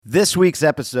This week's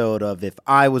episode of If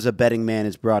I Was a Betting Man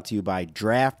is brought to you by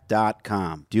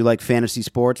Draft.com. Do you like fantasy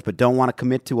sports but don't want to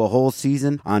commit to a whole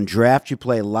season? On Draft, you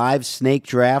play live snake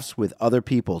drafts with other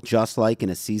people, just like in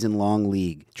a season-long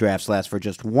league. Drafts last for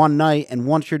just one night, and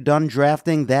once you're done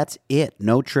drafting, that's it.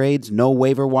 No trades, no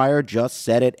waiver wire, just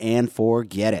set it and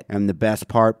forget it. And the best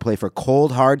part, play for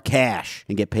cold, hard cash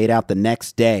and get paid out the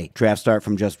next day. Drafts start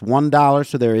from just $1,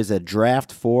 so there is a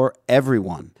draft for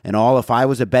everyone. And all If I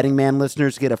Was a Betting Man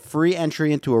listeners get a free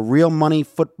entry into a real money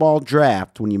football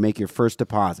draft when you make your first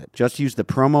deposit. Just use the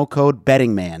promo code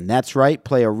BettingMan. That's right,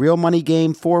 play a real money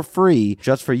game for free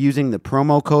just for using the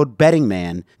promo code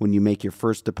BettingMan when you make your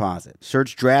first deposit.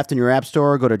 Search Draft in your app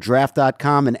store or go to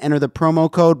Draft.com and enter the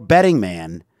promo code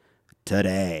BettingMan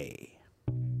today.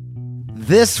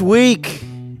 This week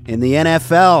in the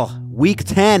NFL, Week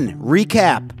 10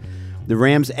 recap. The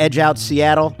Rams edge out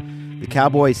Seattle. The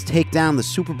Cowboys take down the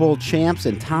Super Bowl champs,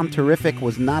 and Tom Terrific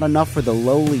was not enough for the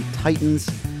lowly Titans,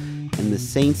 and the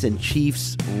Saints and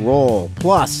Chiefs roll.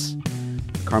 Plus,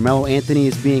 Carmelo Anthony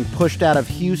is being pushed out of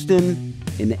Houston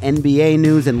in NBA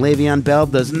news, and Le'Veon Bell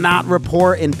does not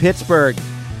report in Pittsburgh.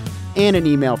 And an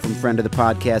email from friend of the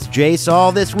podcast, Jay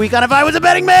Saul, this week on If I Was a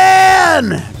Betting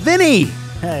Man! Vinny!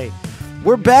 Hey.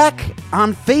 We're back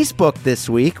on Facebook this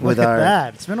week with Look at our...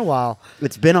 that. It's been a while.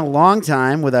 It's been a long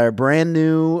time with our brand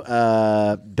new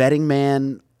Betting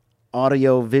Man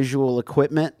audio visual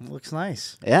equipment. It looks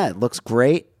nice. Yeah, it looks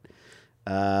great.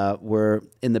 We're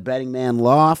in the Betting Man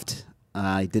loft.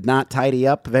 I did not tidy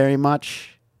up very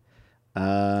much.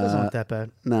 Doesn't look that bad.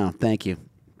 No, thank you.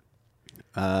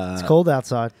 It's cold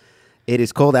outside. It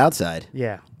is cold outside.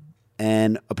 Yeah.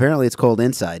 And apparently it's cold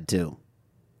inside, too.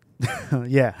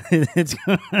 Yeah. It's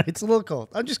a little cold.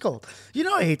 I'm just cold. You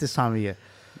know I hate this time of year.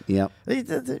 Yep.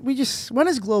 When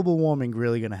is global warming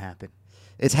really going to happen?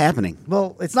 It's happening.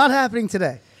 Well, it's not happening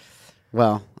today.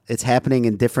 Well, it's happening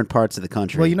in different parts of the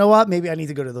country. Well, you know what? Maybe I need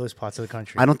to go to those parts of the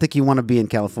country. I don't think you want to be in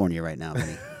California right now,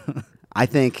 Vinny. I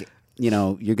think,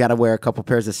 you got to wear a couple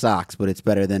pairs of socks, but it's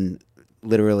better than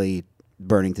literally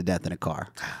burning to death in a car.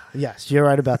 Yes, you're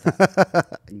right about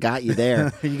that. Got you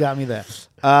there. You got me there.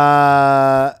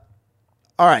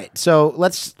 All right, so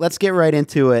let's get right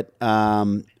into it.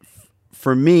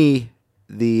 For me,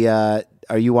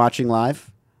 are you watching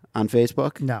live on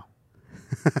Facebook? No.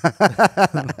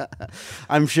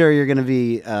 I'm sure you're going to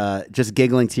be just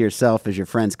giggling to yourself as your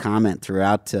friends comment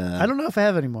throughout. I don't know if I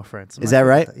have any more friends. Is that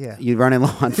right? Yeah. You running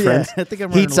low on friends? Yeah, I think I'm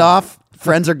running Heat's low. off.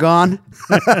 Friends are gone.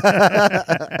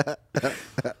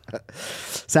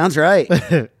 Sounds right.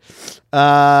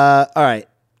 All right.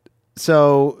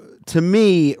 So to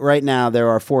me, right now, there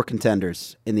are 4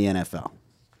 contenders in the NFL.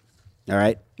 All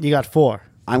right? You got 4.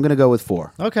 I'm going to go with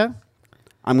 4. Okay.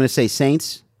 I'm going to say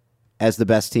Saints as the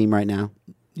best team right now.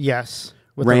 Yes.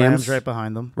 With Rams. the Rams right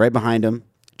behind them. Right behind them.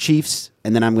 Chiefs,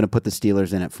 and then I'm going to put the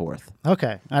Steelers in at 4th.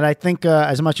 Okay. And I think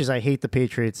as much as I hate the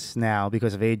Patriots now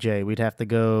because of AJ, we'd have to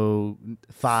go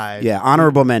 5. Yeah,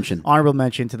 honorable mention. Honorable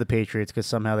mention to the Patriots because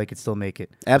somehow they could still make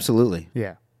it. Absolutely.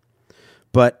 Yeah.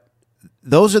 But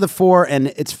those are the 4, and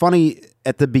it's funny,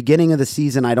 at the beginning of the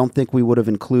season, I don't think we would have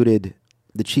included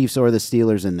the Chiefs or the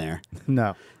Steelers in there.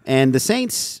 No. And the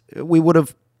Saints, we would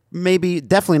have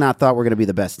definitely not thought we're going to be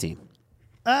the best team.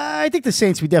 I think the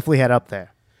Saints we definitely had up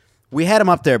there. We had them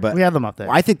up there, but We had them up there.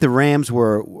 I think the Rams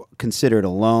were considered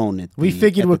alone. We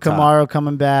figured with Kamara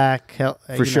coming back.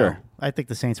 For sure. I think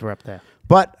the Saints were up there.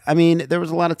 But, I mean, there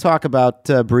was a lot of talk about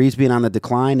Breeze being on the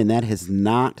decline, and that has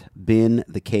not been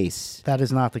the case. That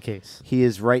is not the case. He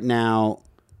is right now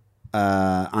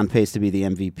on pace to be the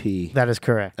MVP That is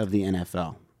correct. of the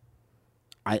NFL.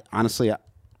 I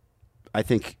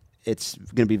think it's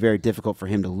going to be very difficult for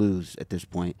him to lose at this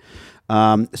point.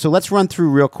 So let's run through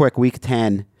real quick Week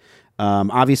 10.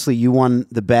 Obviously, you won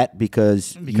the bet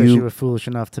because you were foolish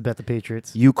enough to bet the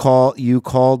Patriots. You called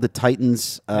the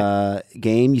Titans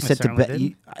game. You said to certainly bet.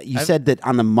 did. You said that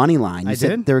on the money line. You I said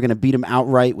did. they were going to beat them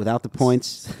outright without the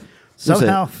points.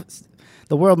 Somehow,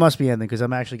 the world must be ending because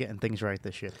I'm actually getting things right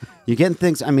this year. You're getting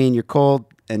things. I mean, you're cold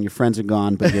and your friends are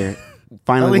gone, but you're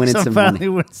finally At winning least some I'm money. finally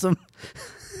winning some.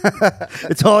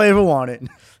 It's all I ever wanted.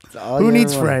 Who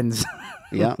needs friends?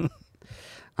 Yeah.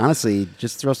 Honestly,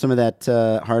 just throw some of that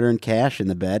hard-earned cash in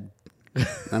the bed.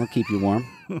 That'll keep you warm.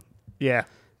 Yeah.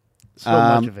 So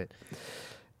much of it.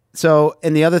 So,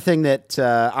 and the other thing that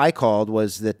I called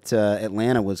was that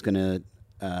Atlanta was going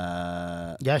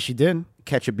to Yeah, she did.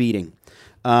 catch a beating.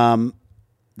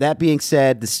 That being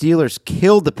said, the Steelers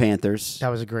killed the Panthers. That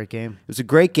was a great game. It was a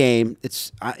great game.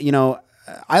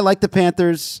 I like the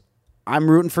Panthers. I'm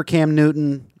rooting for Cam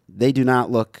Newton. They do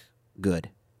not look good.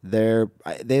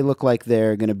 They look like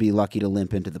they're going to be lucky to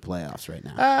limp into the playoffs right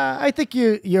now. I think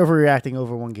you're overreacting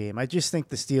over one game. I just think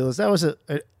the Steelers, that was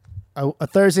a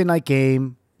Thursday night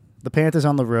game. The Panthers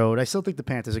on the road. I still think the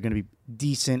Panthers are going to be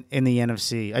decent in the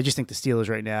NFC. I just think the Steelers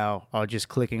right now are just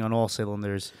clicking on all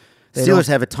cylinders. Steelers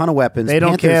have a ton of weapons. They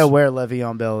don't care where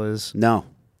Le'Veon Bell is. No.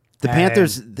 The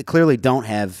Panthers clearly don't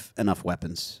have enough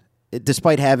weapons,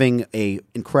 despite having a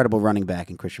incredible running back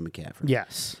in Christian McCaffrey.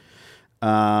 Yes.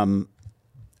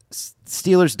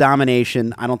 Steelers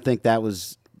domination. I don't think that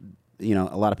was, a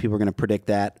lot of people are going to predict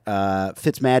that.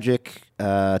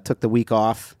 Fitzmagic took the week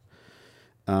off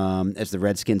as the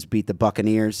Redskins beat the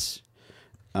Buccaneers.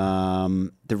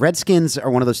 The Redskins are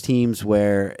one of those teams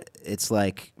where it's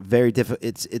like very difficult.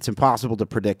 It's impossible to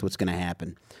predict what's going to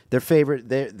happen. They're favorite.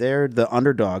 They're the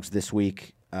underdogs this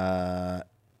week. I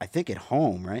think at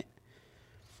home, right?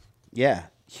 Yeah,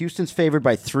 Houston's favored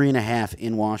by 3.5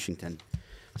 in Washington.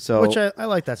 So, which I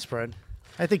like that spread.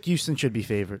 I think Houston should be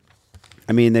favored.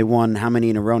 I mean, they won how many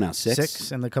in a row now? 6?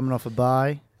 6, and they're coming off a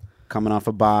bye. Coming off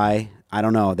a bye. I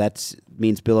don't know. That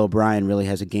means Bill O'Brien really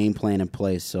has a game plan in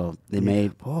place. So they may.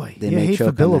 Boy, they may hate choke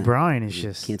for Bill on that. O'Brien is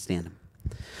just Can't stand him.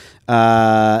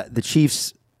 The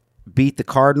Chiefs beat the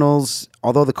Cardinals,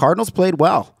 although the Cardinals played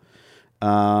well.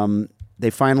 They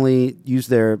finally used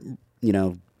their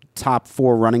top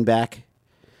 4 running back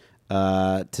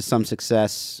to some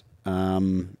success.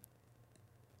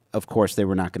 Of course, they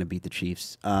were not going to beat the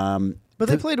Chiefs. But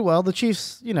they played well. The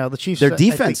Chiefs, the Chiefs. Their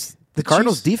defense, the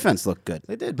Cardinals' Chiefs, defense looked good.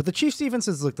 They did, but the Chiefs'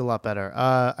 defenses looked a lot better.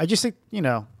 I just think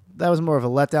that was more of a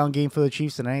letdown game for the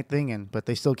Chiefs than anything. But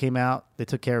they still came out. They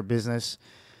took care of business.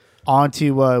 On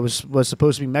to it was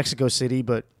supposed to be Mexico City,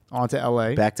 but on to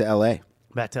L.A. Back to L.A.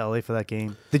 Back to L.A. for that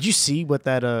game. Did you see what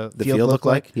that the field looked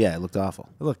like? Yeah, it looked awful.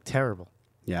 It looked terrible.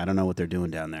 Yeah, I don't know what they're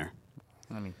doing down there.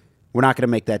 I mean, we're not going to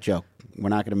make that joke. We're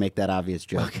not going to make that obvious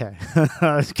joke. Okay.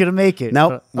 I was going to make it.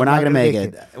 Nope, we're not going to make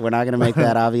it. We're not going to make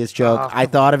that obvious joke. I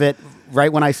thought of it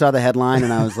right when I saw the headline,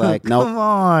 and I was like, nope. Come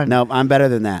on. Nope, I'm better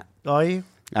than that. Are you?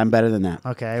 I'm better than that.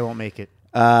 Okay, I won't make it.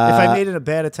 If I made it a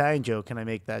bad Italian joke, can I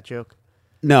make that joke?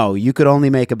 No, you could only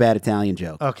make a bad Italian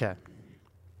joke. Okay.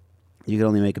 You could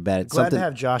only make a bad... Glad to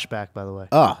have Josh back, by the way.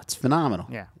 Oh, it's phenomenal.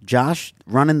 Yeah. Josh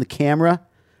running the camera,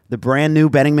 the brand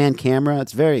new Betting Man camera.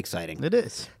 It's very exciting. It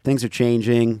is. Things are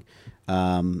changing.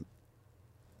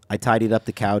 I tidied up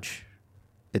the couch.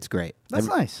 It's great. That's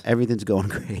nice. Everything's going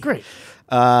great. Great.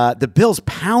 The Bills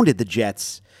pounded the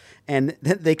Jets, and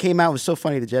they came out. It was so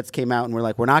funny. The Jets came out and were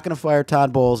like, we're not going to fire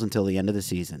Todd Bowles until the end of the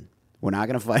season. We're not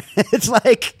going to fire. It's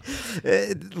like,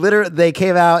 literally, they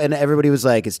came out and everybody was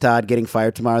like, is Todd getting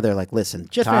fired tomorrow? They're like, listen,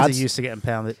 Jets fans are used to getting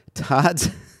pounded.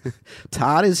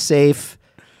 Todd is safe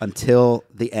until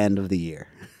the end of the year.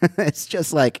 It's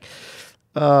just like,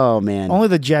 oh, man. Only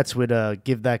the Jets would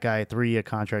give that guy a 3-year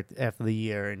contract after the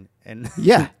year. and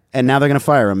Yeah, and now they're going to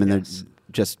fire him, and they're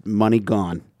just money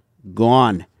gone.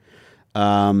 Gone.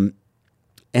 And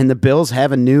the Bills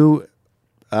have a new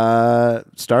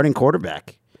starting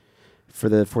quarterback for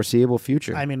the foreseeable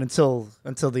future. I mean, until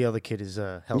the other kid is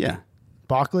healthy. Yeah.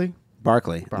 Barkley.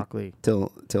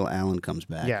 Till Allen comes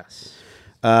back. Yes.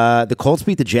 The Colts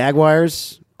beat the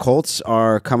Jaguars. Colts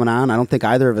are coming on. I don't think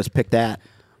either of us picked that.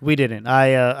 We didn't.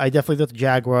 I definitely thought the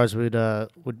Jaguars would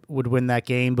win that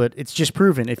game, but it's just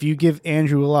proven if you give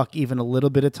Andrew Luck even a little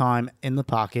bit of time in the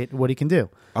pocket, what he can do.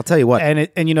 I'll tell you what.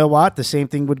 And you know what? The same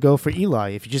thing would go for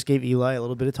Eli. If you just gave Eli a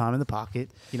little bit of time in the pocket,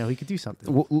 he could do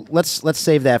something. Let's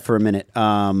save that for a minute.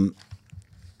 And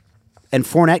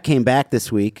Fournette came back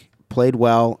this week, played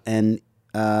well, and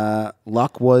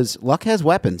Luck has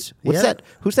weapons. What's that?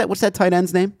 Who's that? What's that tight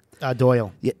end's name?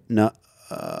 Doyle. Yeah, no.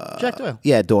 Jack Doyle.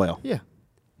 Yeah, Doyle. Yeah.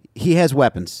 He has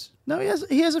weapons. No,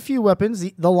 he has a few weapons.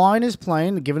 The line is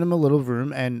playing, giving him a little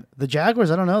room, and the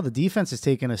Jaguars, I don't know, the defense has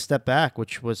taken a step back,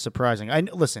 which was surprising.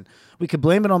 Listen, we could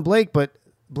blame it on Blake, but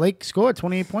Blake scored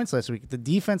 28 points last week. The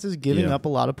defense is giving up a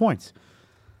lot of points.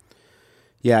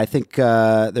 Yeah, I think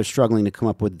they're struggling to come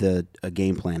up with a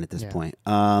game plan at this point.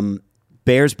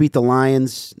 Bears beat the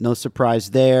Lions. No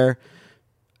surprise there.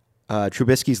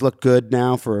 Trubisky's looked good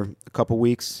now for a couple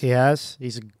weeks. He has.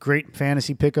 He's a great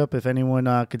fantasy pickup if anyone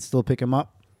could still pick him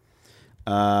up.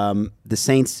 The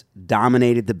Saints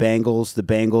dominated the Bengals. The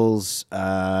Bengals,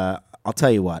 I'll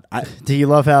tell you what. Do you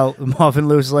love how Marvin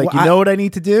Lewis is like, know what I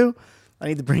need to do? I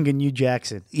need to bring in Hugh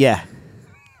Jackson. Yeah.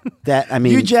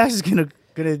 Hugh Jackson's going to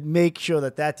make sure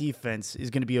that defense is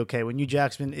going to be okay when Hugh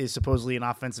Jackson is supposedly an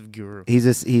offensive guru.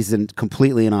 He's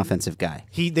completely an offensive guy.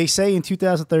 They say in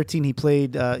 2013 he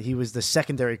played. He was the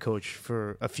secondary coach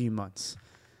for a few months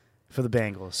for the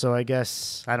Bengals. So I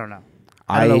don't know.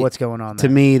 I don't know what's going on there.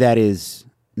 To me, that is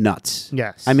nuts.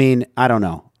 Yes. I mean, I don't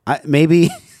know. Maybe.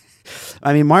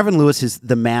 I mean, Marvin Lewis is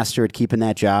the master at keeping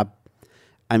that job.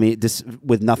 I mean, this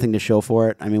with nothing to show for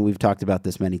it. I mean, we've talked about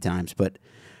this many times, but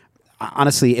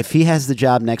honestly, if he has the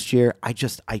job next year, I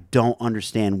don't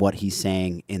understand what he's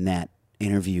saying in that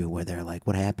interview where they're like,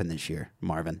 "What happened this year,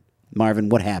 Marvin? Marvin,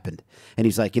 what happened?" And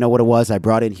he's like, "You know what it was? I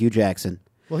brought in Hugh Jackson."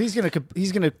 Well, he's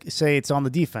gonna say it's on the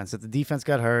defense, that the defense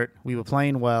got hurt. We were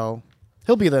playing well.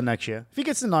 He'll be there next year. If he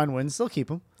gets the 9 wins, they'll keep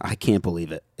him. I can't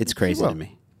believe it. It's crazy to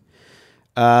me.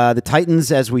 The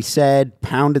Titans, as we said,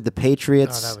 pounded the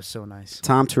Patriots. Oh, that was so nice.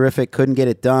 Tom Terrific couldn't get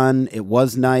it done. It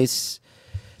was nice.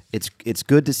 It's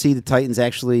good to see the Titans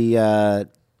actually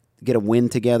get a win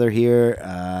together here.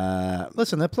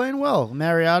 Listen, they're playing well.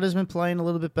 Mariota's been playing a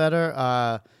little bit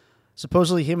better.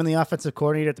 Supposedly, him and the offensive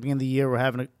coordinator at the beginning of the year were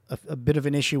having a bit of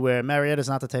an issue where Mariota's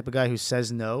not the type of guy who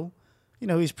says no. You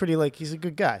know, he's a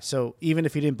good guy. So even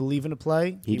if he didn't believe in a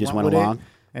play, he just went along.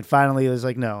 And finally, it was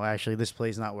like, no, actually, this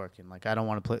play's not working. Like, I don't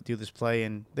want to do this play.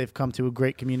 And they've come to a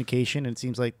great communication, and it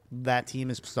seems like that team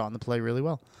is starting to play really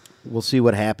well. We'll see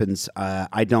what happens.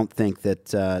 I don't think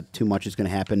that too much is going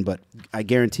to happen, but I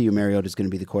guarantee you Mariota is going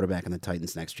to be the quarterback in the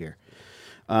Titans next year.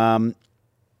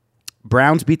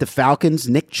 Browns beat the Falcons.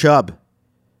 Nick Chubb,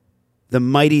 the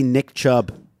mighty Nick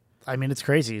Chubb. I mean, it's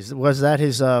crazy. Was that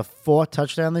his fourth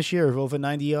touchdown this year of over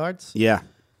 90 yards? Yeah.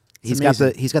 He's got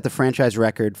the franchise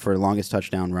record for longest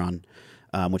touchdown run,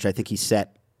 which I think he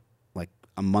set like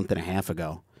a month and a half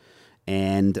ago.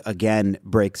 And again,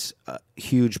 breaks a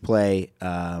huge play,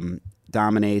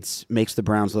 dominates, makes the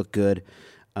Browns look good.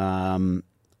 A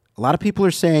lot of people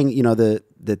are saying, you know,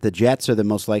 that the Jets are the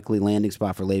most likely landing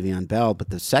spot for Le'Veon Bell, but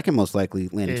the second most likely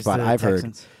landing spot I've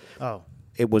Texans. heard,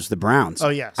 it was the Browns. Oh,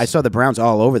 yes. I saw the Browns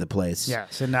all over the place. Yeah,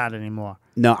 so not anymore.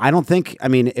 No, I don't think. I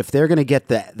mean, if they're going to get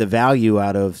the value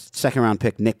out of second-round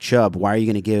pick Nick Chubb, why are you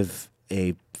going to give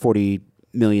a $40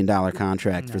 million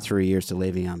contract for 3 years to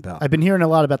Le'Veon Bell? I've been hearing a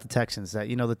lot about the Texans, that,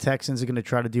 you know, the Texans are going to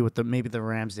try to do what maybe the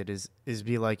Rams did, is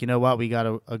be like, you know what, we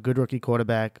got a good rookie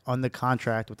quarterback on the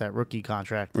contract with that rookie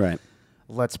contract. Right.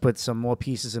 Let's put some more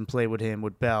pieces in play with him,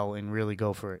 with Bell, and really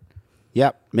go for it.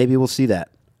 Yep, maybe we'll see that.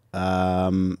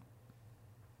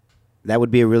 That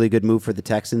would be a really good move for the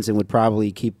Texans and would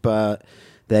probably keep that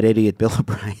idiot Bill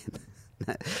O'Brien.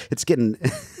 It's getting.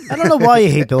 I don't know why you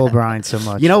hate Bill O'Brien so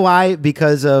much. You know why?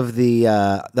 Because of the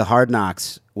Hard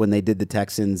Knocks when they did the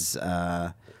Texans.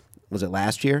 Was it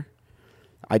last year?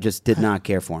 I just did not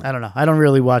care for him. I don't know. I don't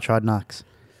really watch Hard Knocks.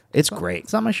 It's great.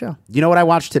 It's not my show. You know what I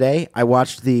watched today? I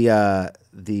watched the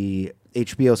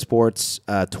HBO Sports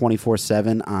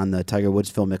 24/7 on the Tiger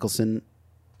Woods Phil Mickelson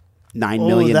 9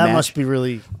 million that match. must be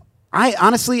really.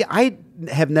 I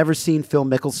have never seen Phil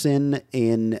Mickelson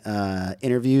in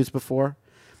interviews before.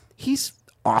 He's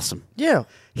awesome. Yeah.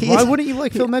 Why wouldn't you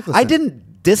like Phil Mickelson? I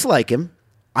didn't dislike him.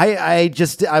 I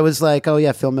was like, oh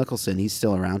yeah, Phil Mickelson, he's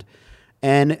still around.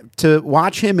 And to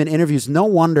watch him in interviews, no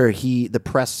wonder the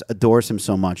press adores him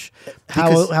so much.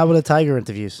 How about the Tiger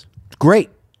interviews? Great.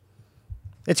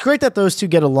 It's great that those two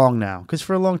get along now, because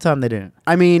for a long time they didn't.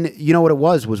 I mean, you know what it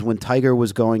was when Tiger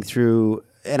was going through,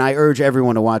 and I urge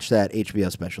everyone to watch that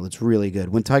HBO special. It's really good.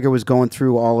 When Tiger was going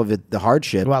through all of it, the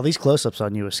hardship. Wow, these close-ups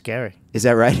on you are scary. Is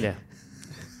that right? Yeah.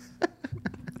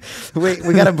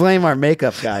 we got to blame our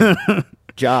makeup guy,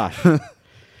 Josh.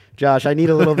 Josh, I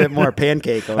need a little bit more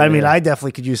pancake over I mean, there. I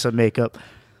definitely could use some makeup.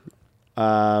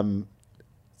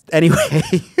 Anyway,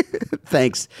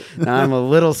 thanks. Now I'm a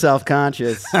little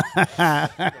self-conscious.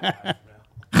 What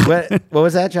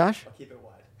was that, Josh? Keep it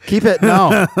wide. Keep it.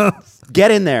 No.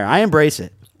 Get in there. I embrace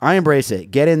it.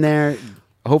 Get in there.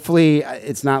 Hopefully,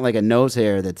 it's not like a nose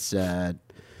hair that's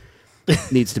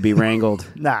needs to be wrangled.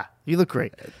 Nah, you look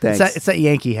great. Thanks. It's that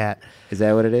Yankee hat. Is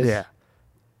that what it is? Yeah.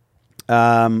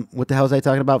 What the hell was I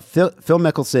talking about? Phil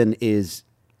Mickelson is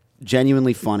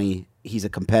genuinely funny. He's a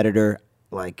competitor.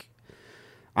 Like,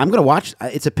 I'm going to watch.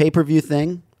 It's a pay-per-view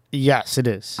thing. Yes, it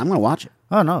is. I'm going to watch it.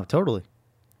 Oh, no, totally.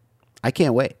 I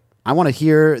can't wait. I want to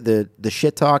hear the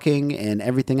shit talking and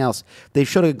everything else. They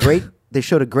showed a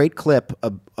great clip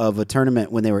of a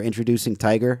tournament when they were introducing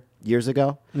Tiger years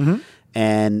ago,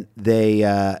 and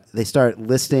they start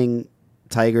listing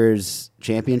Tiger's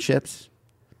championships.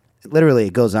 Literally,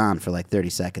 it goes on for like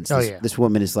 30 seconds. This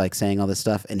woman is like saying all this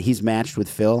stuff, and he's matched with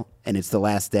Phil, and it's the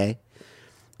last day.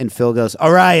 And Phil goes,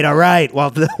 all right, while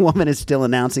the woman is still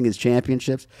announcing his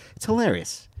championships. It's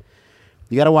hilarious.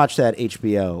 You got to watch that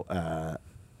HBO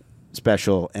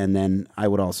special, and then I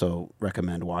would also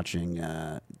recommend watching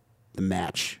the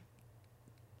match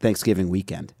Thanksgiving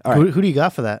weekend. All right. Who do you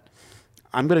got for that?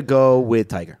 I'm going to go with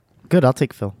Tiger. Good, I'll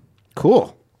take Phil.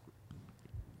 Cool.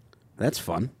 That's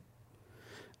fun.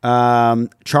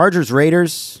 Chargers,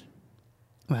 Raiders.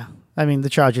 Well, I mean, the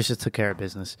Chargers just took care of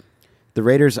business. The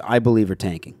Raiders, I believe, are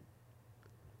tanking.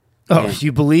 Oh, Yeah.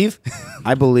 you believe?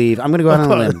 I believe. I'm going to go out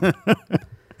on a limb.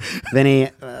 Vinny,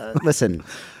 listen,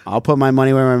 I'll put my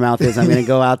money where my mouth is. I'm going to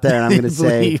go out there and I'm going to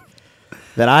say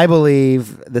that I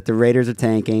believe that the Raiders are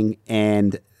tanking,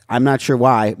 and I'm not sure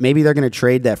why. Maybe they're going to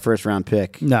trade that first-round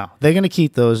pick. No, they're going to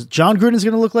keep those. John Gruden's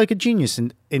going to look like a genius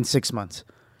in 6 months.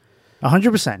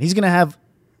 100%. He's going to have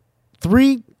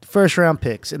 3 first-round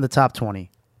picks in the top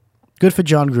 20. Good for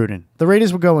John Gruden. The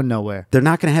Raiders were going nowhere. They're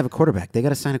not going to have a quarterback. They got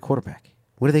to sign a quarterback.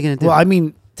 What are they going to do? Well, I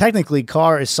mean, technically,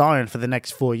 Carr is signed for the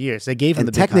next 4 years. They gave him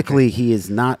the big technically, contract. he is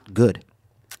not good.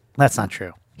 That's not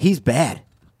true. He's bad.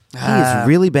 He is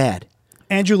really bad.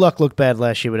 Andrew Luck looked bad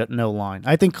last year with no line.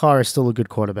 I think Carr is still a good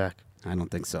quarterback. I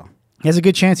don't think so. He has a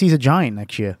good chance he's a Giant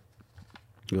next year.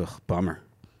 Ugh, bummer.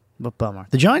 But bummer.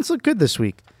 The Giants look good this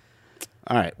week.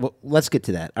 All right, well, let's get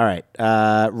to that. All right,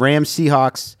 Rams,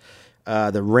 Seahawks.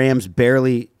 The Rams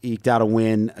barely eked out a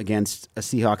win against a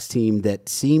Seahawks team that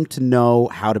seemed to know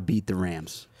how to beat the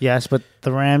Rams. Yes, but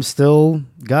the Rams still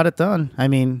got it done. I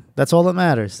mean, that's all that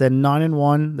matters. They're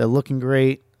 9-1. They're looking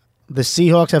great. The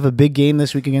Seahawks have a big game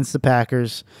this week against the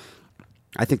Packers.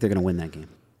 I think they're going to win that game.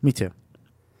 Me too.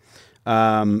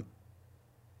 The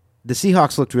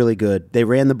Seahawks looked really good. They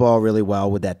ran the ball really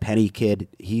well with that Penny kid.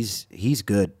 He's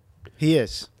good. He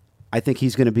is. I think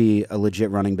he's going to be a legit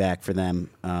running back for them.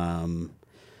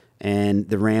 And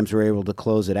the Rams were able to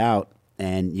close it out.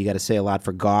 And you got to say a lot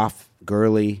for Goff,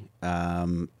 Gurley.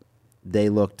 They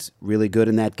looked really good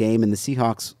in that game, and the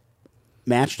Seahawks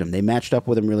matched them. They matched up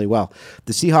with them really well.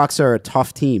 The Seahawks are a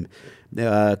tough team.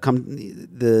 Come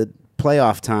the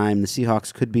playoff time, the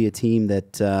Seahawks could be a team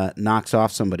that knocks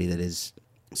off somebody that is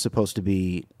supposed to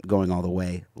be going all the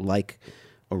way, like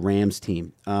a Rams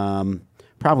team.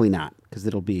 Probably not, because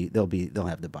they'll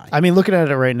have the bye. I mean, looking at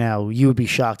it right now, you would be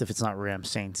shocked if it's not Rams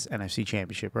Saints NFC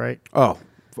Championship, right? Oh,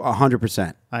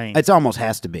 100%. I mean, it almost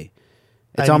has to be.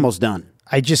 It's almost done.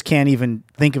 I just can't even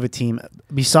think of a team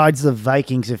besides the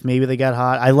Vikings if maybe they got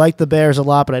hot. I like the Bears a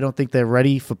lot, but I don't think they're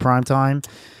ready for prime time.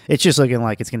 It's just looking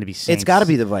like it's going to be Saints. It's got to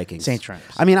be the Vikings. Saints Rams.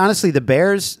 I mean, honestly, the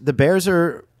Bears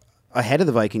are ahead of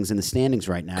the Vikings in the standings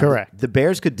right now. Correct. The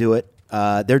Bears could do it.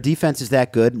 Their defense is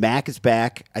that good. Mac is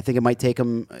back. I think it might take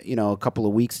him, a couple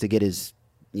of weeks to get his,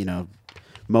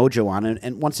 mojo on it.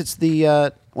 And once it's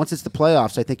the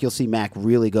playoffs, I think you'll see Mac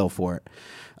really go for it.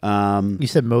 You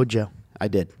said mojo. I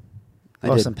did.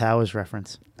 Austin Powers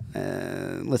reference.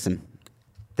 Listen,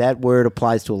 that word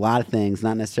applies to a lot of things,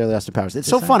 not necessarily Austin Powers. It's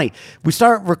so funny. We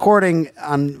start recording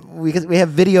we have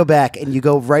video back, and you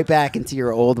go right back into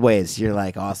your old ways. You're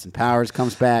like, Austin Powers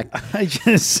comes back. I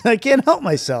can't help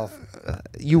myself.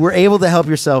 You were able to help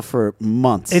yourself for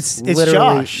months. It's Literally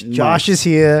Josh. months. Josh is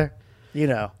here.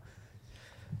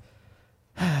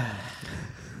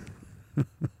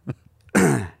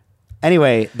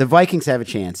 Anyway, the Vikings have a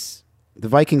chance. The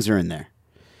Vikings are in there.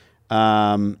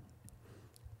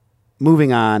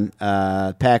 Moving on,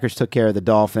 Packers took care of the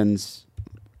Dolphins.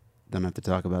 Don't have to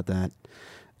talk about that.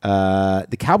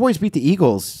 The Cowboys beat the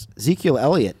Eagles. Ezekiel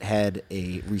Elliott had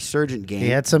a resurgent game. He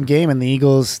had some game, and the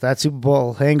Eagles, that Super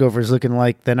Bowl hangover is looking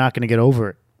like they're not going to get over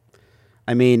it.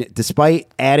 I mean,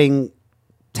 despite adding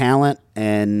talent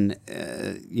and,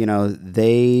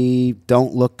 they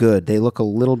don't look good. They look a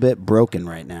little bit broken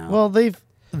right now. Well,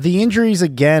 the injuries,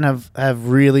 again, have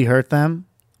really hurt them,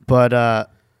 but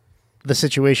the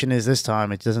situation is this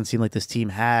time, it doesn't seem like this team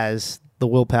has the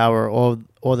willpower or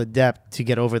the depth to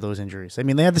get over those injuries. I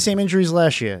mean, they had the same injuries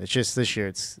last year. It's just this year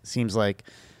it seems like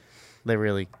they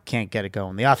really can't get it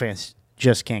going. The offense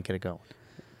just can't get it going.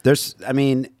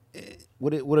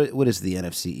 What is the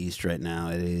NFC East right now?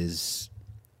 It is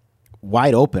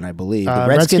wide open, I believe. The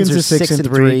Redskins are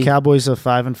 6-3. Cowboys are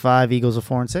 5-5. Eagles are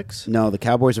 4-6. No, the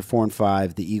Cowboys are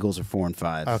 4-5. The Eagles are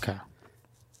 4-5. Okay.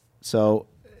 So,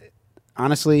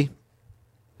 honestly,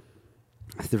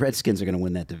 the Redskins are going to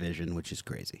win that division, which is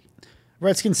crazy.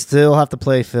 Redskins still have to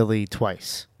play Philly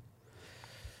twice.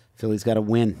 Philly's got to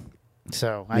win.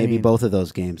 So maybe both of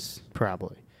those games.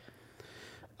 Probably.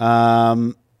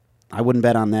 I wouldn't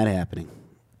bet on that happening.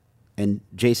 And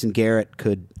Jason Garrett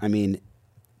could. I mean,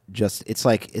 it's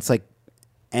like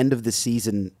end of the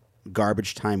season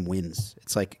garbage time wins.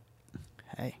 It's like,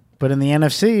 hey, but in the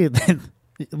NFC,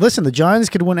 listen, the Giants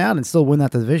could win out and still win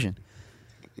that division.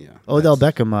 Yeah, Odell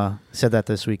Beckham said that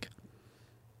this week.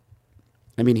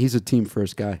 I mean, he's a team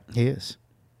first guy. He is.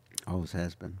 Always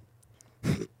has been.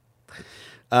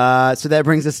 So that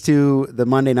brings us to the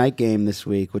Monday night game this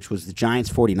week, which was the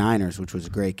Giants-49ers, which was a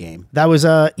great game. That was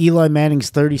Eli Manning's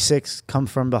 36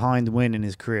 come-from-behind win in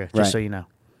his career, just so you know.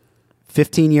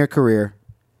 15-year career,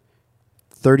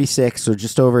 36, so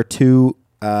just over two.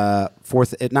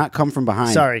 Fourth, it not come from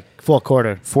behind. Sorry, fourth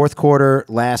quarter. Fourth quarter,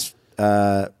 last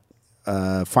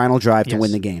final drive to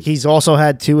win the game. He's also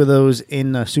had two of those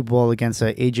in the Super Bowl against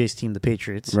AJ's team, the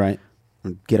Patriots. Right.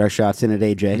 Get our shots in at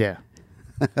AJ. Yeah.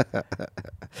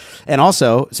 And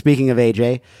also, speaking of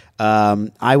AJ,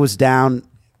 I was down.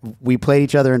 We played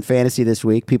each other in fantasy this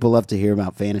week. People love to hear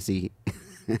about fantasy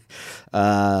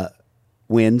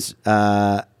wins.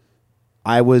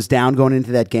 I was down going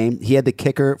into that game. He had the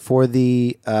kicker for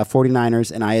the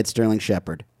 49ers, and I had Sterling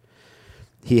Shepard.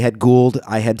 He had Gould.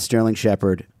 I had Sterling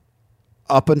Shepard.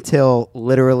 Up until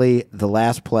literally the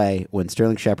last play when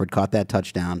Sterling Shepard caught that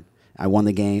touchdown, I won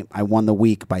the game. I won the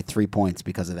week by 3 points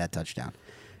because of that touchdown.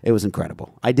 It was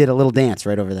incredible. I did a little dance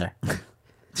right over there.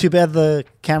 Too bad the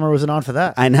camera wasn't on for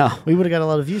that. I know. We would have got a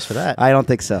lot of views for that. I don't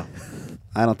think so.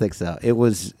 It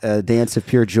was a dance of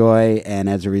pure joy, and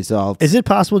as a result... Is it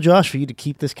possible, Josh, for you to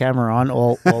keep this camera on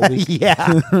all week?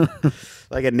 Yeah.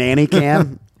 Like a nanny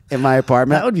cam in my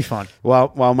apartment. That would be fun.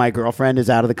 While my girlfriend is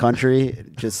out of the country,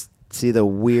 just see the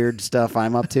weird stuff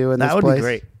I'm up to in this place. That would be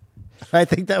great. I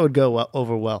think that would go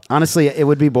over well. Honestly, it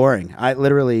would be boring. I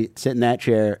literally sit in that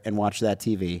chair and watch that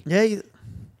TV. Yeah,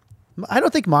 I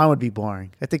don't think mine would be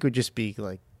boring. I think it would just be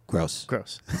like Gross.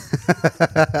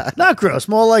 Not gross.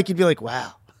 More like you'd be like,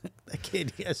 wow, that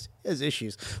kid he has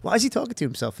issues. Why is he talking to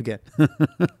himself again?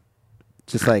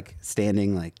 Just like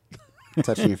standing, like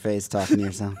touching your face, talking to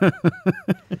yourself.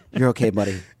 You're okay,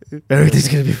 buddy. Everything's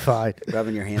going to be fine.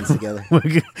 Rubbing your hands together.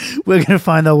 We're going to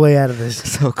find our way out of this.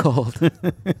 So cold.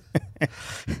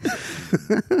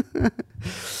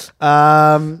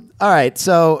 All right,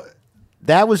 so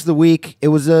that was the week. It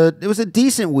was a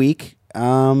decent week.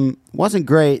 Wasn't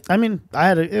great. I mean,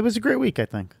 it was a great week, I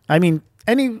think. I mean,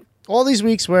 all these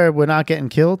weeks where we're not getting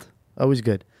killed, always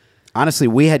good. Honestly,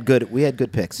 we had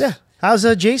good picks. Yeah. How's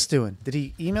Jace doing? Did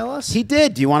he email us? He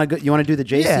did. Do you want to go? You want to do the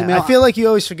Jace email? I feel like you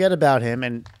always forget about him,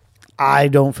 and I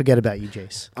don't forget about you,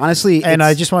 Jace. Honestly, and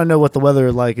I just want to know what the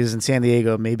weather like is in San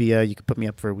Diego. Maybe you could put me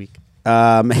up for a week. So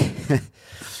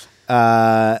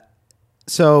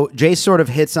Jace sort of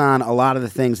hits on a lot of the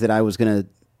things that I was going to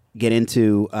get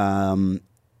into,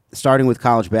 starting with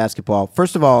college basketball.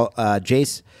 First of all,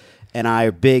 Jace and I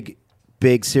are big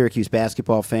Syracuse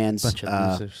basketball fans. Bunch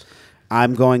of losers.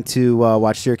 I'm going to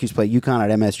watch Syracuse play UConn at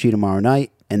MSG tomorrow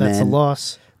night. And That's then a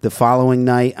loss. The following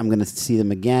night, I'm going to see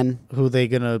them again. Who are they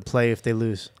going to play if they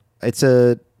lose? It's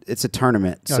a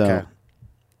tournament. So, okay.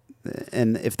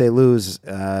 And if they lose,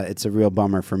 it's a real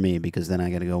bummer for me because then I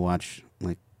got to go watch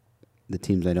like the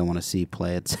teams I don't want to see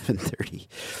play at 7:30.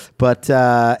 But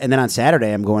and then on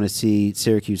Saturday, I'm going to see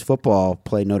Syracuse football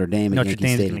play Notre Dame at Yankee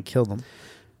Dame's Stadium. going to kill them.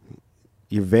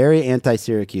 You're very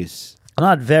anti-Syracuse. I'm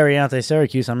not very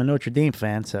anti-Syracuse. I'm a Notre Dame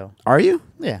fan, so. Are you?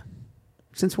 Yeah.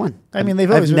 Since when? I mean,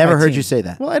 they've always I've been never my heard team. you say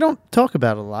that. Well, I don't talk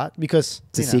about it a lot because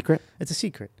It's a secret? It's a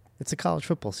secret. It's a college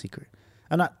football secret.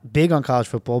 I'm not big on college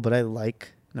football, but I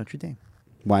like Notre Dame.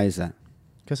 Why is that?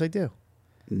 Because I do.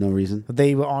 No reason?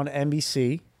 They were on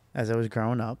NBC as I was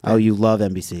growing up. Oh, you love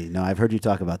NBC. No, I've heard you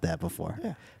talk about that before.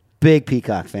 Yeah. Big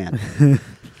Peacock fan.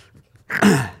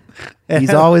 I'm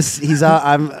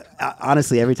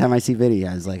honestly, every time I see video,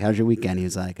 I was like, how's your weekend? He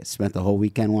was like, I spent the whole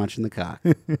weekend watching the cock.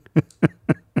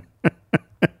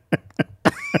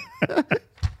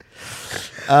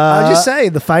 I'll just say,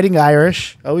 the Fighting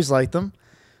Irish, always liked them.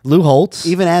 Lou Holtz.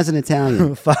 Even as an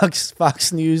Italian.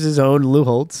 Fox News' own Lou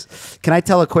Holtz. Can I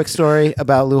tell a quick story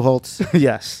about Lou Holtz?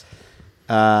 Yes.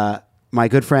 My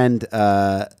good friend,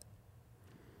 I'm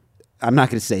not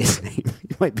going to say his name.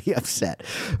 He might be upset.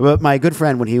 But my good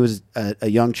friend, when he was a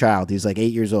young child, he was like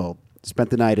 8 years old, spent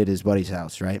the night at his buddy's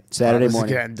house, right? Saturday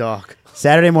morning. Getting dark.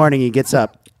 Saturday morning, he gets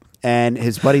up, and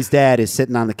his buddy's dad is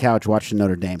sitting on the couch watching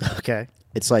Notre Dame. Okay.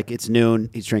 It's noon.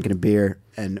 He's drinking a beer,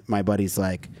 and my buddy's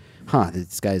like,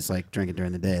 this guy's like drinking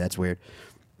during the day. That's weird.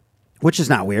 Which is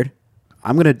not weird.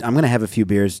 I'm gonna have a few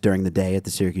beers during the day at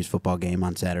the Syracuse football game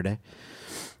on Saturday.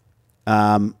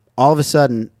 All of a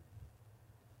sudden,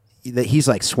 he's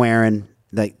like swearing.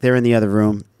 Like they're in the other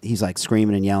room. He's like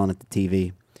screaming and yelling at the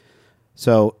TV.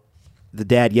 So the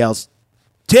dad yells,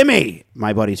 "Timmy,"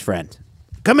 my buddy's friend,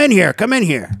 come in here.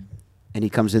 And he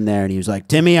comes in there and he was like,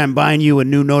 "Timmy, I'm buying you a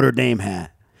new Notre Dame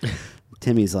hat."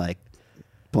 Timmy's like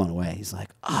blown away. He's like,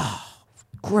 "Oh,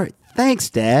 great. Thanks,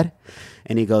 Dad."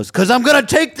 And he goes, "'Cause I'm going to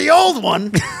take the old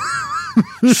one,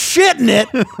 shit in it,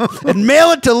 and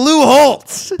mail it to Lou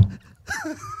Holtz."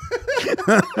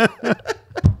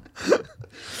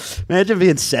 Imagine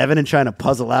being 7 and trying to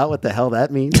puzzle out what the hell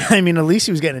that means. I mean, at least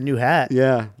he was getting a new hat.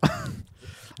 Yeah.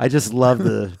 I just love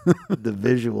the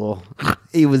visual.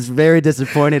 He was very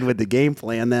disappointed with the game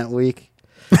plan that week.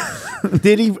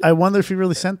 Did he? I wonder if he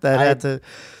really sent that.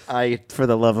 For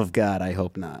the love of God, I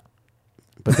hope not.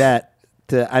 But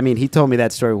he told me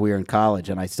that story when we were in college,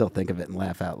 and I still think of it and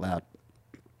laugh out loud.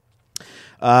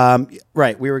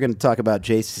 Right, we were going to talk about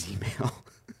Jace's email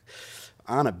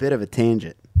on a bit of a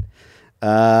tangent.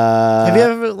 Have you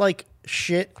ever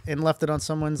shit and left it on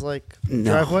someone's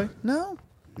driveway? No.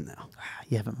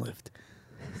 You haven't lived.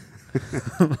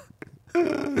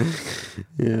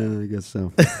 Yeah, I guess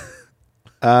so.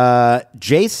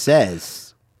 Jace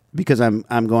says, because I'm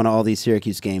going to all these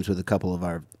Syracuse games with a couple of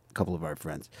our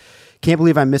friends. Can't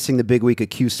believe I'm missing the big week of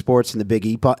Q Sports in the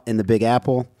Big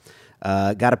Apple.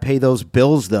 Got to pay those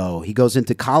bills though. He goes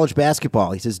into college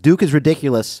basketball. He says Duke is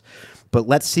ridiculous, but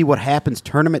let's see what happens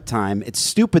tournament time. It's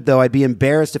stupid though. I'd be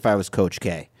embarrassed if I was Coach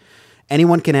K.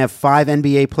 Anyone can have 5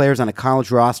 NBA players on a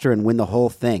college roster and win the whole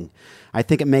thing. I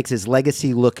think it makes his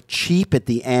legacy look cheap at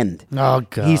the end. Oh,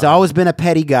 God. He's always been a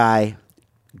petty guy.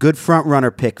 Good front runner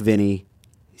pick, Vinny,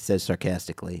 he says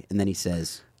sarcastically. And then he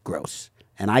says, gross.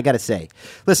 And I got to say,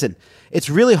 listen, it's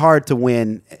really hard to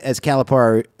win, as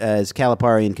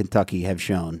Calipari and Kentucky have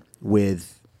shown,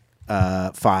 with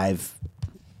 5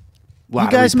 lottery You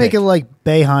guys make pick. it like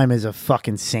Boeheim is a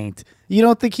fucking saint. You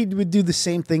don't think he would do the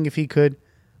same thing if he could?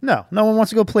 No one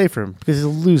wants to go play for him because he's a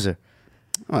loser.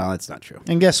 Well, that's not true.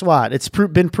 And guess what? It's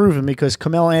been proven because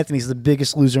Carmelo Anthony's the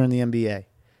biggest loser in the NBA.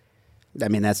 I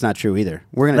mean, that's not true either.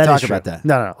 We're going to talk about that.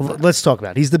 No. Let's talk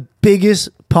about it. He's the biggest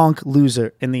punk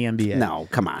loser in the NBA. No,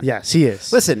 come on. Yes, he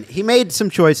is. Listen, he made some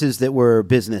choices that were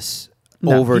business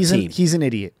over team. He's an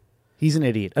idiot. He's an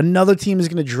idiot. Another team is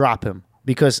going to drop him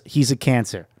because he's a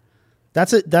cancer.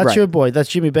 That's Right. your boy. That's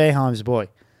Jimmy Boeheim's boy.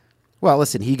 Well,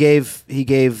 listen, he gave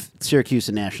Syracuse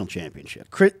a national championship.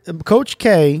 Coach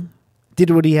K did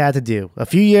what he had to do. A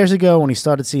few years ago when he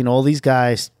started seeing all these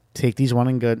guys take these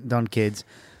one-and-done kids,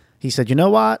 he said, you know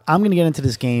what? I'm going to get into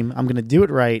this game. I'm going to do it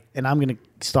right, and I'm going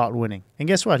to start winning. And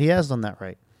guess what? He has done that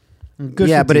right. Good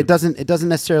Yeah, for but Duke. it doesn't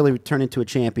necessarily turn into a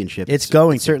championship. It's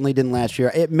going It to. certainly didn't last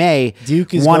year. It may.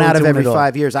 Duke is one going out of to win every it all.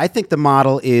 5 years. I think the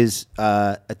model is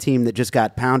a team that just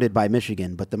got pounded by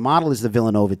Michigan, but the model is the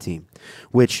Villanova team,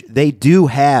 which they do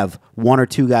have 1 or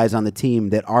 2 guys on the team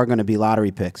that are going to be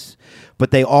lottery picks, but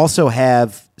they also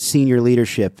have senior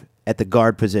leadership at the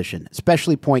guard position,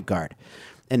 especially point guard.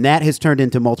 And that has turned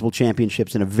into multiple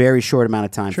championships in a very short amount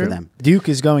of time True. for them. Duke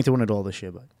is going to win it all this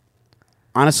year, bud.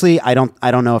 Honestly, I don't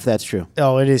know if that's true.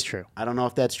 Oh, it is true. I don't know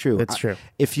if that's true. It's true.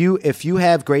 If you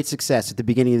have great success at the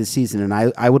beginning of the season, and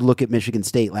I would look at Michigan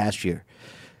State last year,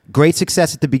 great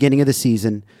success at the beginning of the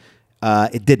season.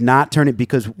 It did not turn it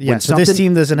because Yeah, when so this something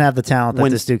team doesn't have the talent that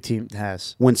when- this Duke team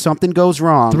has. when something goes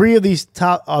wrong, 3 of these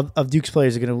top of Duke's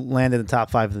players are going to land in the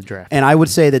top 5 of the draft. and I would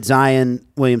say that Zion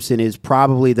Williamson is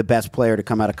probably the best player to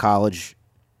come out of college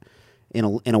in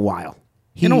a while.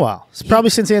 It's probably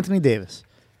since Anthony Davis.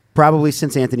 Probably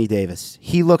since Anthony Davis.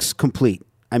 He looks complete.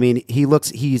 I mean,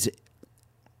 he's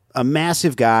a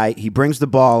massive guy. He brings the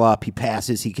ball up. He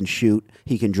passes. He can shoot.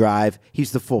 He can drive.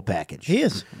 He's the full package. He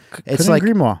is. It's Couldn't like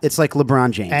agree more. It's like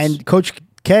LeBron James. And Coach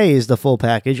K is the full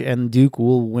package, and Duke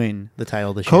will win the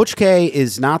title this year. Coach K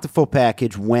is not the full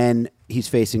package when he's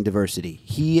facing diversity.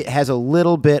 He has a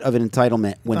little bit of an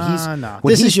entitlement when he's no.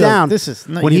 when This he's is your- down. this is-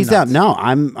 no, when you're he's down. nuts.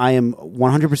 No, I am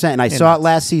 100%, and I You're saw nuts. it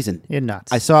last season. You're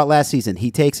nuts. I saw it last season. He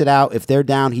takes it out. If they're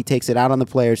down, he takes it out on the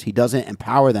players. He doesn't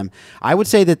empower them. I would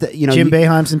say that Jim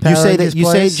Boeheim's empowering his you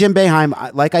say players? Jim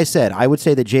Boeheim. Like I said, I would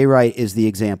say that Jay Wright is the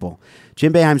example.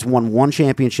 Jim Boeheim's won 1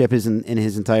 championship in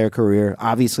his entire career.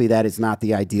 Obviously, that is not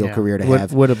the ideal Yeah. career to What-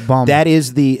 have. what a bum. That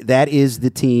is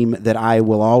the team that I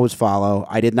will always follow.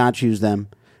 I did not choose them.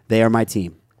 They are my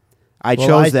team. I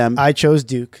chose them. I chose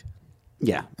Duke,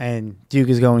 Yeah. and Duke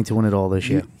is going to win it all this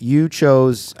year. You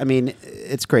chose, I mean,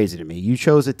 it's crazy to me. You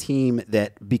chose a team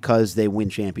that because they win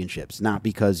championships, not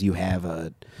because you have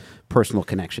a personal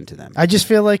connection to them. I just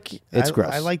feel like It's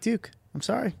gross. I like Duke. I'm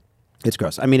sorry. It's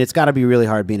gross. I mean, it's got to be really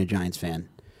hard being a Giants fan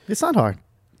It's not hard.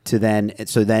 to then,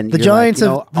 so then The you're Giants like,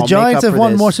 you know, have I'll Giants make up have for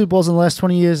won this. more Super Bowls in the last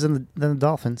 20 years than the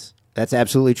Dolphins. That's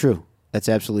absolutely true. That's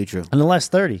absolutely true. In the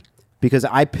last 30. Because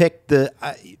I picked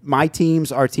my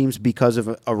teams are teams because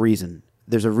of a reason.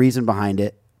 There's a reason behind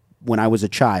it. When I was a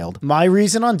child, My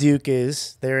reason on Duke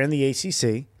is they're in the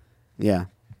ACC. yeah,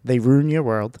 They ruin your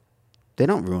world. they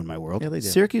don't ruin my world. Yeah, they do.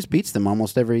 Syracuse beats them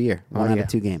almost every year, one out yeah. of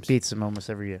 2 games. Beats them almost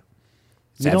every year.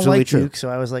 It's You don't absolutely like true. Duke, so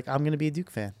I was like, I'm going to be a Duke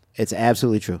fan. It's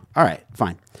absolutely true. All right,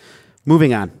 fine.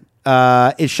 Moving on.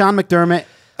 Is Sean McDermott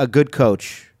a good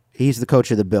coach? He's the coach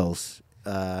of the Bills.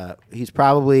 He's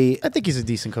probably I think he's a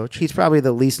decent coach.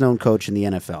 the least known coach in the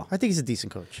NFL. I think he's a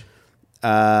decent coach.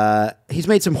 He's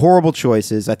made some horrible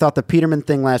choices. I thought the Peterman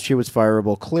thing last year was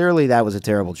fireable. Clearly, that was a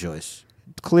terrible choice.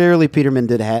 Clearly, Peterman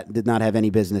did not have any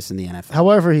business in the NFL.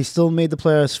 However, he still made the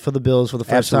playoffs for the Bills for the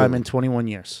first time in 21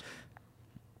 years.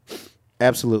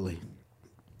 Absolutely.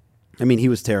 I mean, he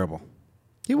was terrible.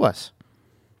 He was.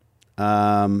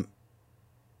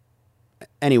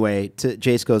 Anyway,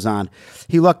 Jace goes on.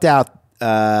 He lucked out.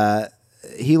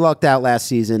 He lucked out last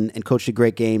season and coached a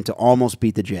great game to almost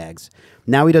beat the Jags.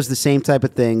 Now he does the same type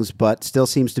of things, but still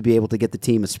seems to be able to get the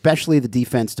team, especially the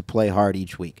defense, to play hard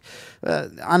each week.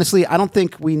 Honestly, I don't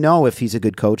think we know if he's a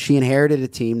good coach. He inherited a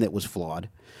team that was flawed.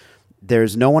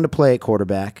 There's no one to play at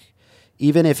quarterback.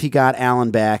 Even if he got Allen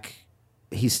back,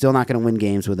 he's still not going to win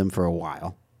games with him for a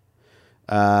while.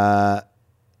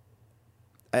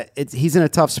 He's in a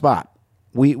tough spot.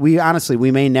 We honestly,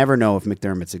 we may never know if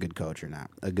McDermott's a good coach or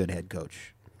not, a good head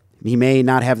coach. He may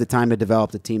not have the time to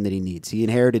develop the team that he needs. He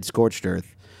inherited scorched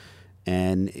earth,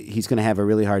 and he's going to have a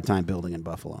really hard time building in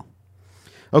Buffalo.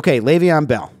 Okay, Le'Veon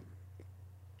Bell,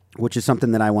 which is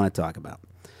something that I want to talk about.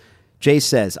 Jay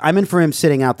says, I'm in for him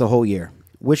sitting out the whole year.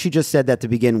 Wish he just said that to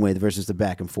begin with versus the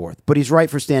back and forth. But he's right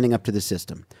for standing up to the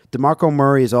system. DeMarco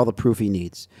Murray is all the proof he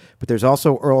needs. But there's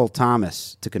also Earl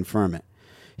Thomas to confirm it.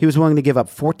 He was willing to give up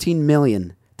 $14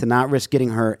 million to not risk getting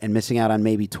hurt and missing out on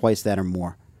maybe twice that or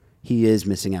more. He is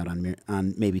missing out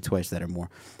on maybe twice that or more.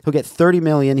 He'll get $30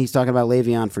 million. He's talking about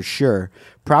Le'Veon for sure.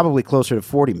 Probably closer to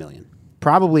 $40 million.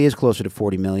 Probably is closer to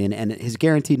 $40 million, and his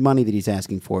guaranteed money that he's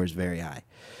asking for is very high.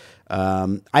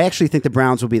 I actually think the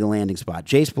Browns will be the landing spot.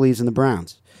 Jace believes in the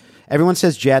Browns. Everyone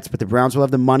says Jets, but the Browns will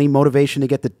have the money, motivation to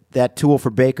get that tool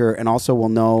for Baker, and also will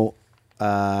know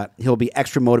he'll be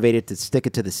extra motivated to stick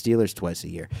it to the Steelers twice a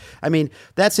year. I mean,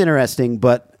 that's interesting,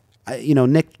 but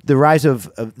the rise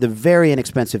of the very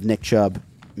inexpensive Nick Chubb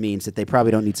means that they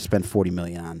probably don't need to spend $40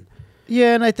 million on.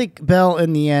 Yeah, and I think Bell,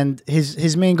 in the end,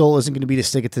 his main goal isn't going to be to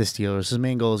stick it to the Steelers. His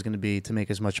main goal is going to be to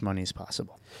make as much money as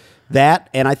possible. That,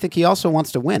 and I think he also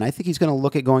wants to win. I think he's going to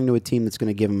look at going to a team that's going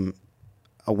to give him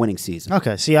a winning season.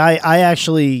 Okay, see,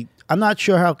 I'm not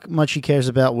sure how much he cares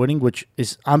about winning, which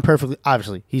is,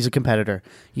 obviously, he's a competitor.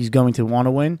 He's going to want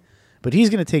to win, but he's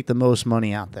going to take the most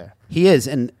money out there. He is,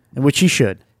 and which he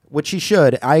should. Which he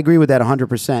should. I agree with that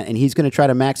 100%, and he's going to try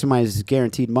to maximize his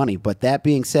guaranteed money. But that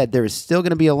being said, there is still going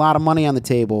to be a lot of money on the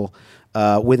table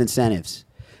with incentives,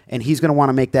 and he's going to want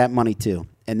to make that money too.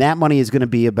 And that money is going to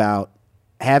be about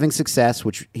having success,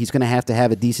 which he's going to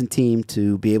have a decent team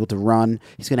to be able to run.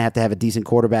 He's going to have a decent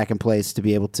quarterback in place to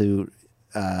be able to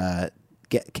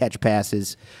catch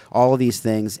passes, all of these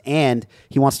things. And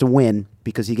he wants to win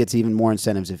because he gets even more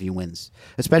incentives if he wins,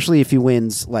 especially if he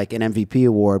wins like an MVP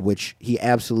award, which he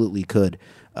absolutely could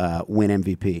win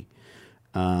MVP.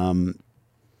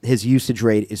 His usage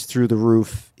rate is through the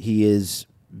roof. He has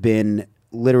been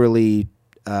literally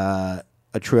a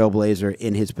trailblazer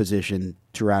in his position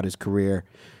throughout his career.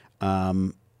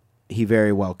 He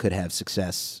very well could have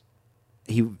success.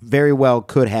 He very well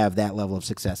could have that level of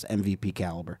success, MVP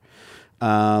caliber.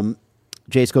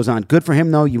 Jace goes on, good for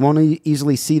him, though. You won't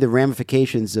easily see the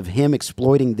ramifications of him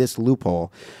exploiting this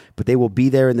loophole, but they will be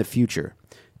there in the future.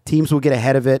 Teams will get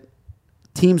ahead of it.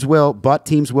 Teams will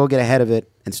get ahead of it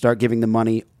and start giving the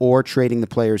money or trading the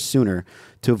players sooner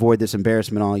to avoid this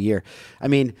embarrassment all year. I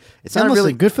mean, it's not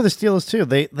really good for the Steelers too.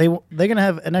 They're going to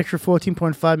have an extra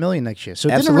 $14.5 million next year, so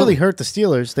it Absolutely. didn't really hurt the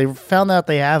Steelers. They found out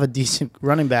they have a decent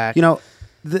running back.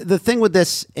 The thing with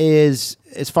this is,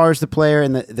 as far as the player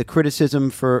and the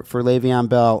criticism for Le'Veon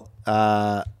Bell,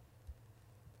 I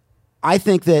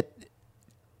think that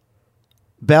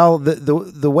Bell,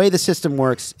 the way the system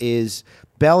works is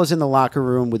Bell is in the locker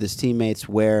room with his teammates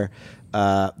where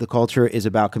the culture is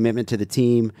about commitment to the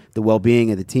team, the well-being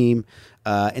of the team.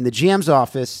 In the GM's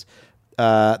office,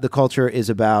 the culture is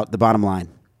about the bottom line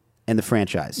and the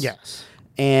franchise. Yes.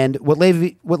 And what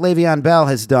Le'Veon Bell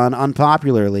has done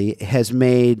unpopularly has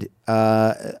made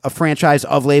a franchise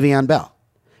of Le'Veon Bell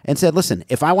and said, listen,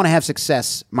 if I want to have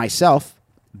success myself,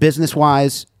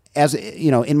 business-wise, as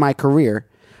in my career,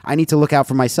 I need to look out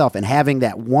for myself. And having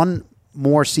that one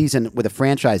more season with a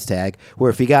franchise tag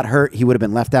where if he got hurt, he would have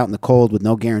been left out in the cold with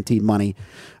no guaranteed money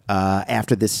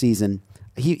after this season,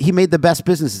 he made the best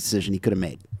business decision he could have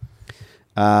made.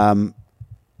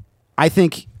 I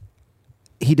think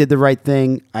he did the right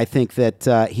thing. I think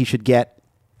that he should get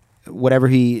whatever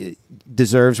he